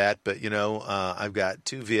say that, but I've got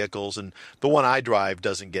 2 vehicles, and the one I drive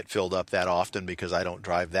doesn't get filled up that often because I don't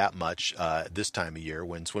drive that much this time of year.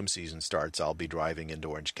 When swim season starts, I'll be driving into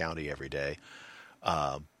Orange County every day.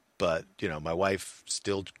 But, my wife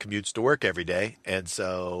still commutes to work every day, and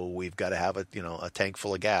so we've got to have a tank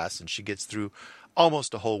full of gas, and she gets through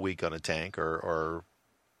almost a whole week on a tank or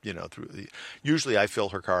usually I fill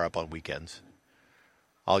her car up on weekends.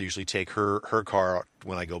 I'll usually take her car out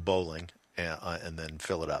when I go bowling and then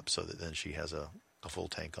fill it up so that then she has a full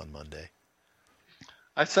tank on Monday.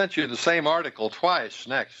 I sent you the same article twice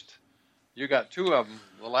next. You got 2 of them.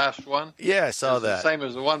 The last one? Yeah, I saw that. The same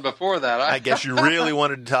as the one before that. I guess you really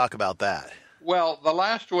wanted to talk about that. Well, the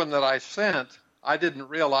last one that I sent, I didn't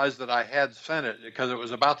realize that I had sent it because it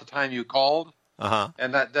was about the time you called,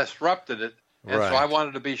 and that disrupted it. And so I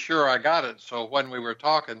wanted to be sure I got it. So when we were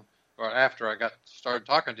talking, or after I started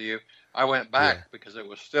talking to you, I went back because it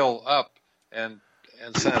was still up and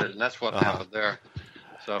sent it, and that's what happened there.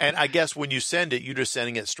 So, and I guess when you send it, you're just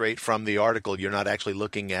sending it straight from the article. You're not actually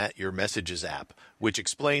looking at your Messages app, which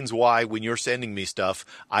explains why when you're sending me stuff,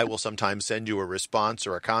 I will sometimes send you a response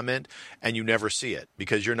or a comment, and you never see it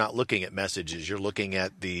because you're not looking at Messages. You're looking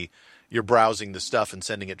at you're browsing the stuff and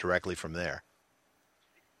sending it directly from there.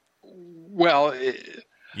 Well,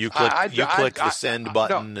 you click the send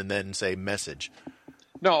button and then say message.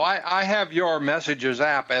 No, I have your Messages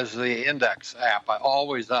app as the index app. I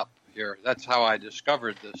always up here. That's how I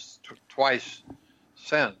discovered this twice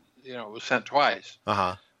sent. It was sent twice.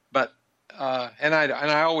 But and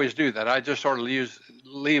I always do that. I just sort of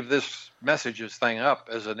leave this Messages thing up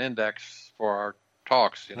as an index for our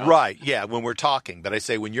talks. Right? Yeah, when we're talking. But I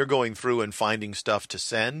say when you're going through and finding stuff to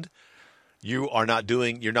send, you're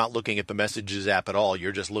not looking at the Messages app at all.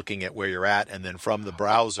 You're just looking at where you're at, and then from the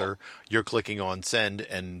browser, you're clicking on send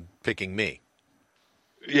and picking me.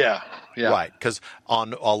 Yeah. Right, because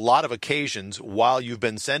on a lot of occasions, while you've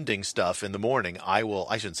been sending stuff in the morning, I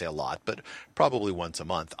shouldn't say a lot, but probably once a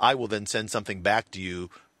month, I will then send something back to you,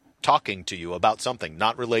 talking to you about something,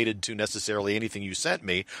 not related to necessarily anything you sent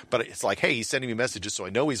me, but it's like, hey, he's sending me messages, so I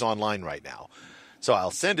know he's online right now. So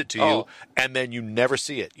I'll send it to you, and then you never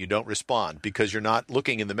see it. You don't respond because you're not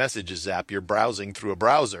looking in the Messages app. You're browsing through a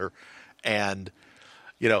browser, and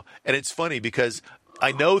and it's funny because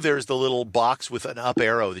I know there's the little box with an up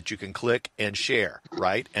arrow that you can click and share,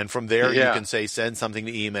 right? And from there you can say send something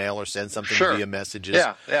to email or send something via Messages.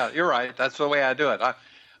 Yeah, you're right. That's the way I do it.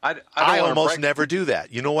 I almost never do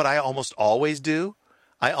that. You know what I almost always do?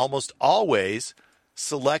 I almost always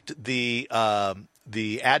select the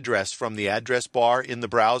address from the address bar in the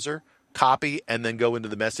browser, copy, and then go into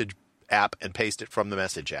the Message app and paste it from the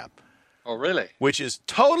Message app. Oh, really? Which is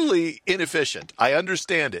totally inefficient. I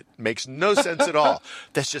understand it. Makes no sense at all.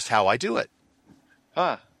 That's just how I do it.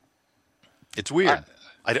 Huh. It's weird.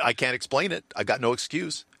 I can't explain it. I got no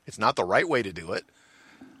excuse. It's not the right way to do it.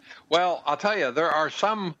 Well, I'll tell you, there are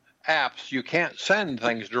some apps you can't send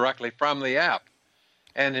things directly from the app.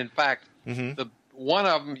 And in fact, one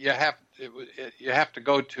of them you have to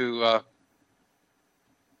go to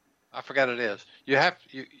I forget it is. You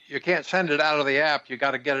can't send it out of the app. You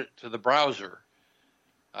got to get it to the browser.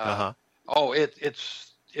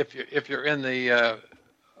 It's if you're in the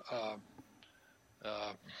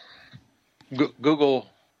Google's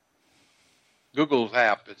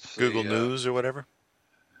app. It's Google News or whatever.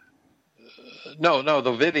 No,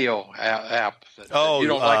 the video app. You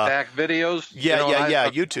don't like to act videos? Yeah.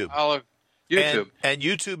 YouTube. YouTube. And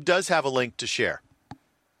YouTube does have a link to share.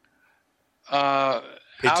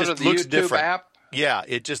 It just looks YouTube different. App? Yeah,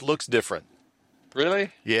 it just looks different.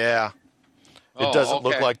 Really? Yeah. It doesn't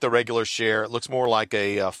look like the regular share. It looks more like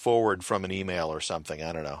a forward from an email or something.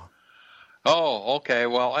 I don't know. Oh, okay.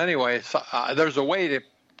 Well, anyway, so, there's a way to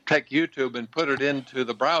take YouTube and put it into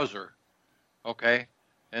the browser. Okay?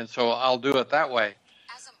 And so I'll do it that way.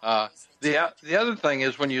 The other thing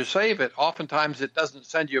is when you save it, oftentimes it doesn't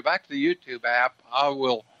send you back to the YouTube app.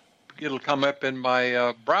 It'll come up in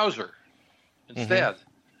my browser instead.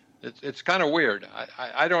 It's kind of weird.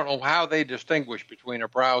 I don't know how they distinguish between a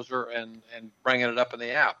browser and bringing it up in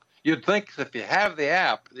the app. You'd think if you have the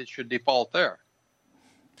app, it should default there.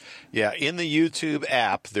 Yeah, in the YouTube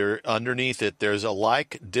app, underneath it, there's a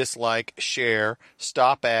like, dislike, share,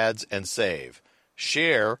 stop ads, and save.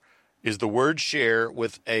 Share is the word share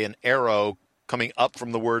with an arrow coming up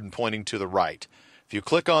from the word and pointing to the right. If you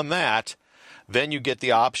click on that, then you get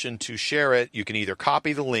the option to share it. You can either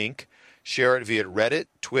copy the link, share it via Reddit,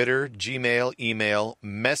 Twitter, Gmail, email,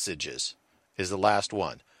 Messages is the last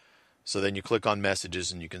one. So then you click on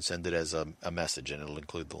Messages and you can send it as a message and it'll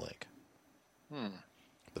include the link.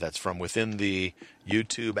 But that's from within the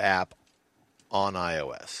YouTube app on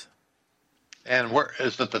iOS. And where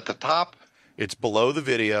is it at the top? It's below the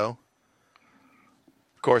video.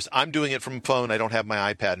 Of course, I'm doing it from a phone. I don't have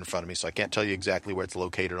my iPad in front of me, so I can't tell you exactly where it's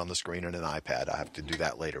located on the screen on an iPad. I have to do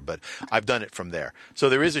that later, but I've done it from there. So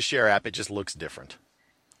there is a share app. It just looks different.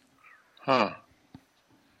 Huh.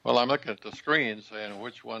 Well, I'm looking at the screen saying,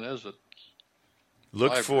 which one is it?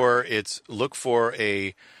 Look for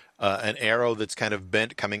an arrow that's kind of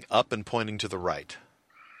bent, coming up and pointing to the right.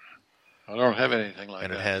 I don't have anything like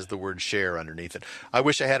that. And it has the word share underneath it. I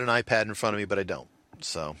wish I had an iPad in front of me, but I don't.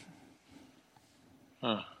 So.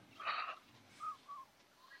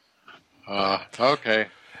 Okay.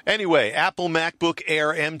 Anyway, Apple MacBook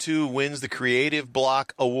Air M2 wins the Creative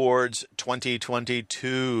Block Awards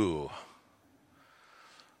 2022.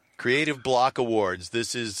 Creative Block Awards.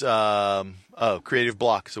 This is, Creative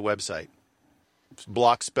Block is a website.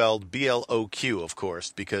 Block spelled BLOQ, of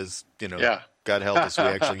course, because, God help us, we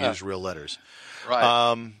actually use real letters.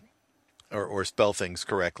 Right. or spell things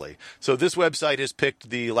correctly. So this website has picked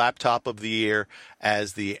the laptop of the year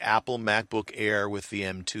as the Apple MacBook Air with the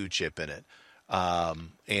M2 chip in it.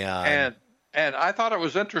 And I thought it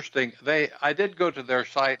was interesting. I did go to their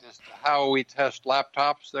site as to how we test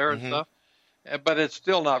laptops there and stuff, but it's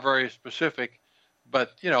still not very specific.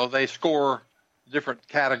 But they score different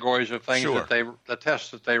categories of things the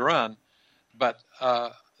tests that they run. But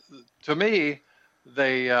to me,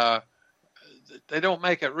 they don't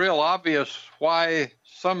make it real obvious why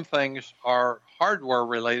some things are hardware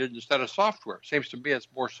related instead of software. It seems to me it's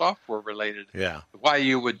more software related. Yeah. Why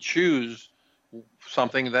you would choose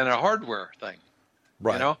something than a hardware thing.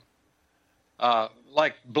 Right.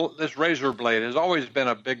 Like this Razer Blade has always been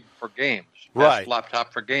a big for games. Right.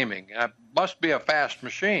 Laptop for gaming. It must be a fast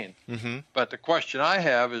machine. Mm-hmm. But the question I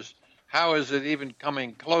have is, how is it even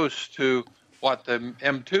coming close to what the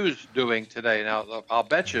M2's doing today? Now, I'll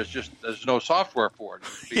bet you there's no software for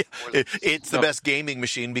it. It's the best gaming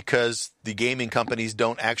machine because the gaming companies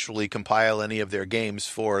don't actually compile any of their games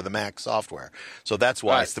for the Mac software. So that's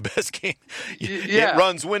why it's the best game. It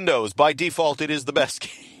runs Windows. By default, it is the best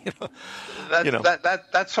game.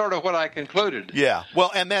 That's sort of what I concluded. Yeah.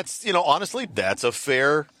 Well, and that's, honestly, that's a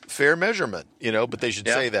fair measurement, but they should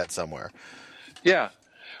say that somewhere. Yeah.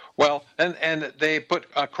 Well, and they put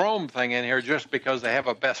a Chrome thing in here just because they have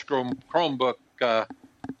a best Chromebook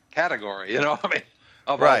category,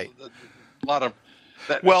 right. A lot of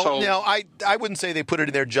that. Well, so, I wouldn't say they put it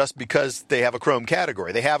in there just because they have a Chrome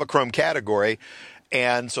category. They have a Chrome category,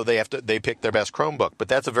 and so they pick their best Chromebook. But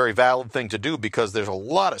that's a very valid thing to do because there's a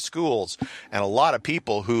lot of schools and a lot of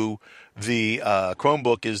people who the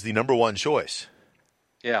Chromebook is the number one choice.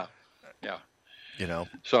 Yeah.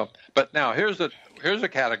 So, but now here's a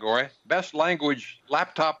category: best language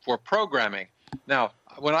laptop for programming. Now,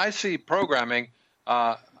 when I see programming,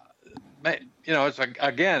 it's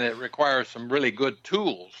it requires some really good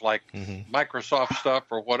tools like Microsoft stuff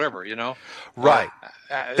or whatever, Right.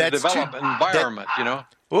 Develop an environment,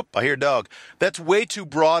 Oop! I hear dog. That's way too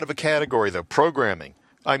broad of a category, though. Programming.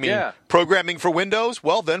 I mean, programming for Windows?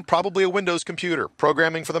 Well, then probably a Windows computer.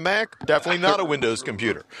 Programming for the Mac? Definitely not a Windows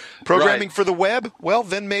computer. Programming for the web? Well,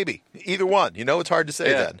 then maybe. Either one. It's hard to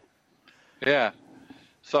say then. Yeah.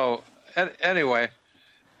 So, anyway,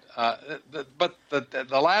 but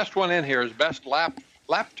the last one in here is best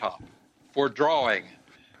laptop for drawing,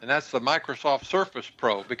 and that's the Microsoft Surface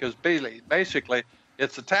Pro because basically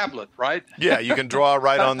it's a tablet, right? Yeah, you can draw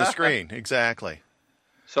right on the screen. Exactly.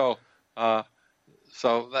 So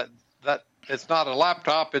that it's not a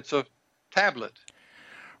laptop, it's a tablet.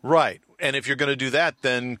 Right. And if you're going to do that,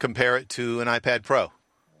 then compare it to an iPad Pro.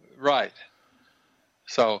 Right.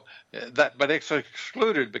 So but it's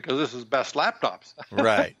excluded because this is best laptops.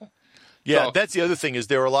 Right. Yeah, that's the other thing is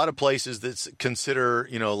there are a lot of places that consider,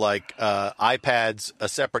 iPads a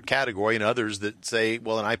separate category and others that say,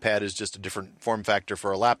 well, an iPad is just a different form factor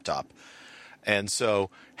for a laptop. And so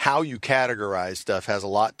how you categorize stuff has a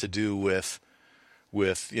lot to do with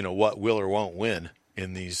what will or won't win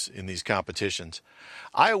in these competitions.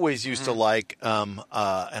 I always used to like, and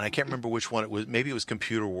I can't remember which one it was. Maybe it was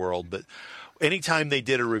Computer World, but anytime they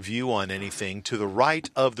did a review on anything, to the right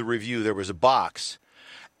of the review there was a box,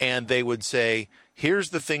 and they would say,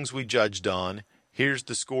 "Here's the things we judged on. Here's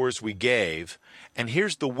the scores we gave, and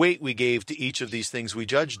here's the weight we gave to each of these things we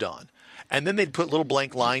judged on." And then they'd put little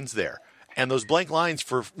blank lines there, and those blank lines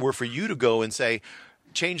were for you to go and say,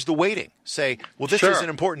 change the weighting. Say, well, this isn't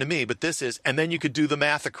important to me, but this is, and then you could do the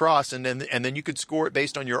math across, and then you could score it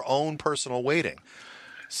based on your own personal weighting.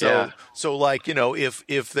 So like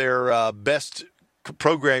if their best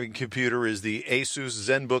programming computer is the Asus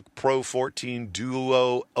ZenBook Pro 14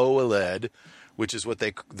 Duo OLED, which is what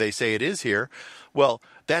they say it is here. Well,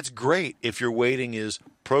 that's great if your weighting is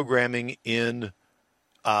programming in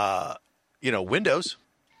Windows.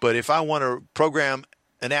 But if I want to program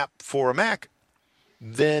an app for a Mac,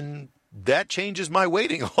 then that changes my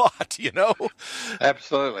weighting a lot,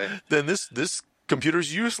 Absolutely. Then this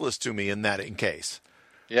computer's useless to me in case.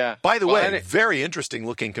 Yeah. By the way, very interesting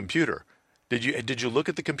looking computer. Did you look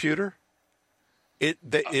at the computer? It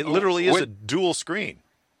literally is a dual screen.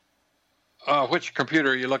 Which computer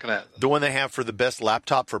are you looking at? The one they have for the best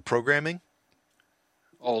laptop for programming.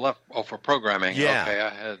 For programming. Yeah. Okay, I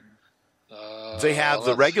had. They have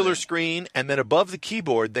the regular screen, and then above the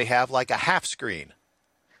keyboard they have like a half screen.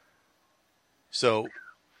 So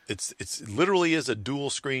it's literally is a dual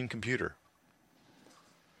screen computer.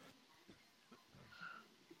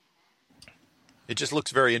 It just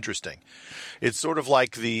looks very interesting. It's sort of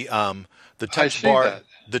like the touch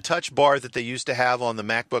bar that they used to have on the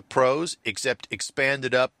MacBook Pros, except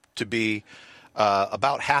expanded up to be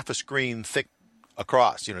about half a screen thick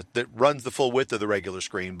across. That runs the full width of the regular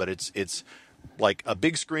screen, but it's like a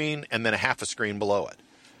big screen and then a half a screen below it.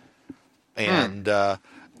 And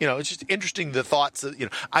it's just interesting, the thoughts that,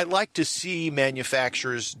 I like to see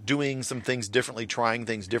manufacturers doing some things differently, trying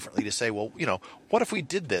things differently to say, well, what if we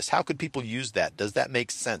did this? How could people use that? Does that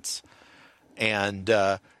make sense? And,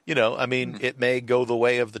 it may go the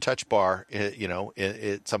way of the touch bar,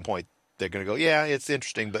 at some point. They're going to go, yeah, it's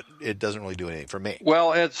interesting, but it doesn't really do anything for me.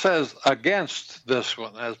 Well, it says against this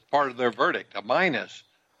one as part of their verdict, a minus,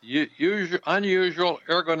 unusual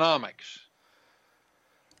ergonomics.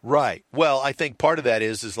 Right. Well, I think part of that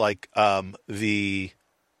is like the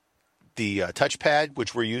touchpad,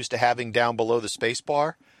 which we're used to having down below the space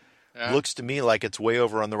bar, looks to me like it's way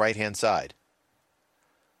over on the right-hand side.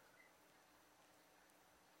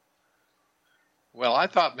 Well, I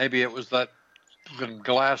thought maybe it was that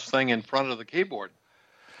glass thing in front of the keyboard.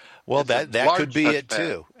 Well, that could be it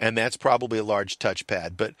too, and that's probably a large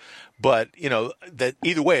touchpad. But that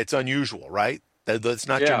either way, it's unusual, right? That's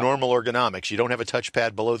not your normal ergonomics. You don't have a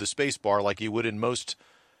touchpad below the space bar like you would in most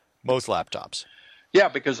laptops. Yeah,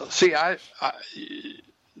 because see,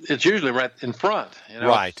 it's usually right in front.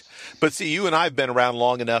 Right. But see, you and I have been around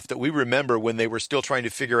long enough that we remember when they were still trying to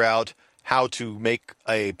figure out how to make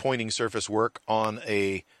a pointing surface work on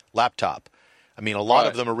a laptop. I mean, a lot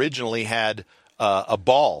of them originally had a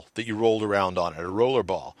ball that you rolled around on it, a roller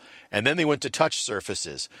ball. And then they went to touch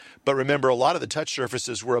surfaces. But remember, a lot of the touch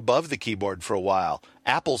surfaces were above the keyboard for a while.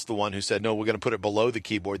 Apple's the one who said, no, we're going to put it below the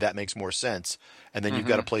keyboard. That makes more sense. And then you've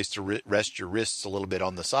got a place to rest your wrists a little bit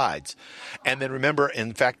on the sides. And then remember,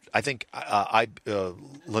 in fact, I think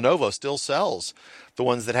Lenovo still sells the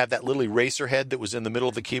ones that have that little eraser head that was in the middle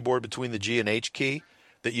of the keyboard between the G and H key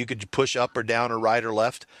that you could push up or down or right or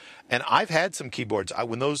left. And I've had some keyboards.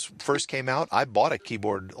 When those first came out, I bought a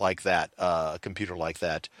keyboard like that, a computer like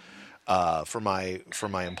that, for my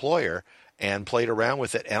employer, and played around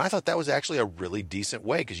with it. And I thought that was actually a really decent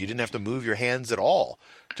way because you didn't have to move your hands at all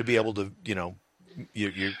to be able to,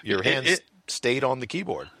 your hands stayed on the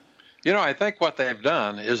keyboard. I think what they've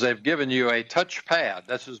done is they've given you a touch pad.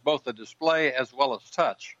 This is both a display as well as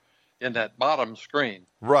touch in that bottom screen.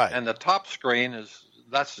 Right. And the top screen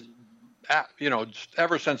that's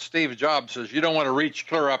ever since Steve Jobs says you don't want to reach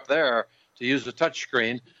clear up there to use the touch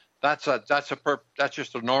screen. That's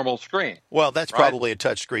just a normal screen. Well, that's probably a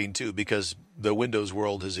touch screen too, because the Windows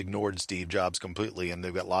world has ignored Steve Jobs completely, and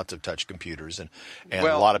they've got lots of touch computers, and a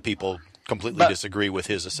lot of people completely disagree with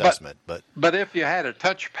his assessment. But if you had a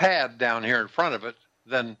touch pad down here in front of it,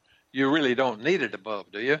 then you really don't need it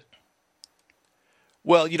above, do you?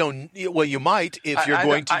 Well, you don't. Well, you might if you're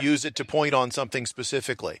going to use it to point on something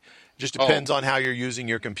specifically. It just depends on how you're using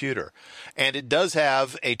your computer. And it does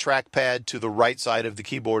have a trackpad to the right side of the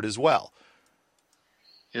keyboard as well.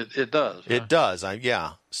 It does. It does.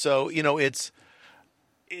 Yeah. So it's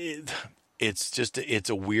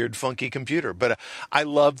a weird, funky computer. But I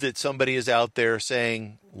love that somebody is out there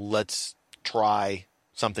saying, "Let's try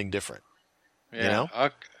something different." Yeah.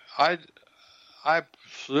 I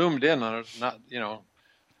zoomed in on it. Not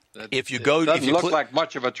If you go, it doesn't look like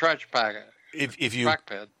much of a trackpad. If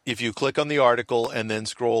you click on the article and then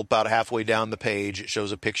scroll about halfway down the page, it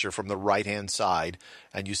shows a picture from the right-hand side,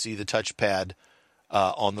 and you see the touchpad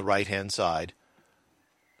on the right-hand side.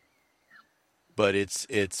 But it's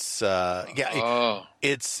I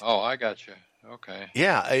got you. Okay.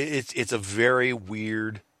 Yeah, it's a very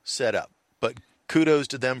weird setup, but kudos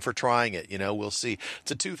to them for trying it. We'll see.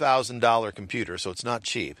 It's a $2,000 computer, so it's not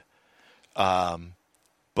cheap.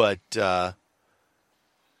 But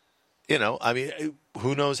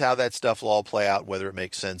who knows how that stuff will all play out, whether it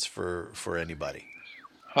makes sense for anybody.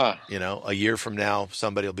 Huh. A year from now,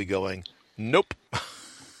 somebody will be going, nope.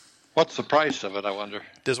 What's the price of it, I wonder?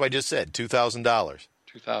 That's what I just said, $2,000.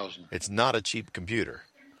 $2,000. It's not a cheap computer.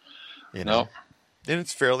 No. And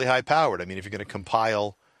it's fairly high powered. I mean, if you're going to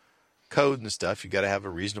compile code and stuff, you've got to have a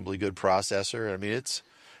reasonably good processor. I mean, it's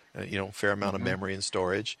fair amount of memory and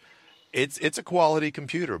storage. It's a quality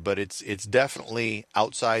computer, but it's definitely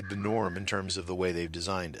outside the norm in terms of the way they've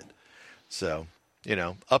designed it. So,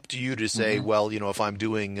 up to you to say, well, if I'm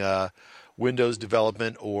doing Windows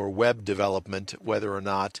development or web development, whether or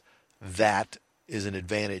not that is an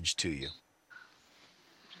advantage to you.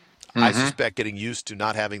 I suspect getting used to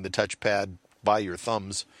not having the touchpad by your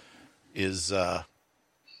thumbs is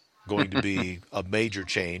going to be a major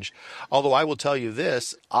change. Although I will tell you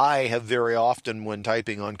this, I have very often, when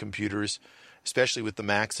typing on computers, especially with the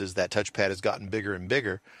Macs, as that touchpad has gotten bigger and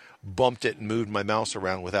bigger, bumped it and moved my mouse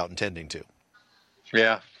around without intending to.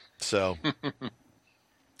 Yeah. So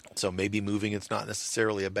maybe moving it's not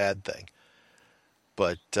necessarily a bad thing.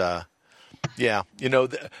 But yeah,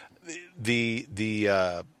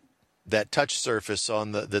 the that touch surface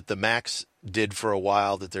on that the Macs did for a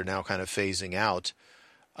while that they're now kind of phasing out,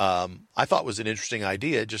 I thought was an interesting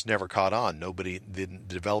idea. It just never caught on. The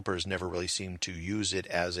developers never really seemed to use it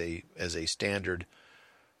as a standard,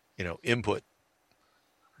 input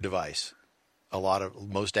device.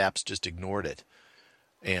 Most apps just ignored it,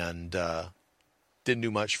 and didn't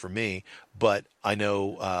do much for me. But I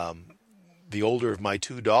know the older of my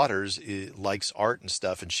two daughters likes art and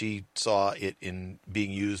stuff, and she saw it in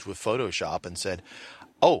being used with Photoshop and said,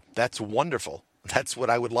 "Oh, that's wonderful. That's what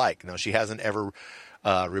I would like." Now, she hasn't ever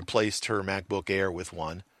replaced her MacBook Air with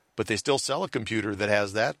one, but they still sell a computer that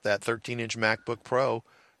has that 13-inch MacBook Pro.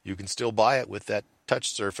 You can still buy it with that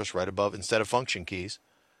touch surface right above instead of function keys.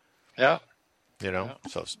 Yeah.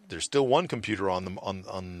 So there's still one computer on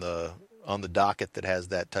the docket that has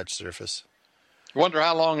that touch surface. I wonder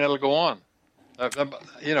how long it'll go on.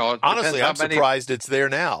 Honestly, I'm surprised it's there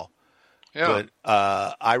now. Yeah.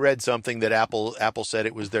 But I read something that Apple said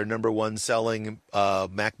it was their number one selling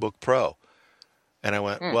MacBook Pro. And I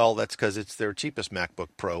went, well, that's because it's their cheapest MacBook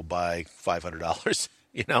Pro by $500.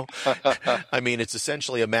 I mean, it's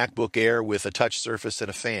essentially a MacBook Air with a touch surface and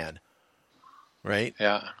a fan, right?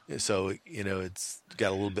 Yeah. So, it's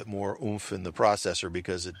got a little bit more oomph in the processor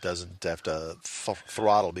because it doesn't have to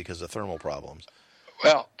throttle because of thermal problems.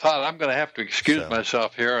 Well, Todd, I'm going to have to excuse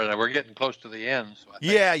myself here, and we're getting close to the end. So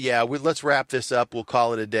yeah. Let's wrap this up. We'll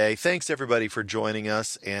call it a day. Thanks, everybody, for joining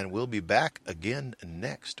us, and we'll be back again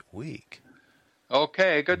next week.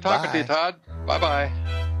 Okay, good talking to you, Todd.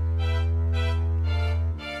 Bye-bye.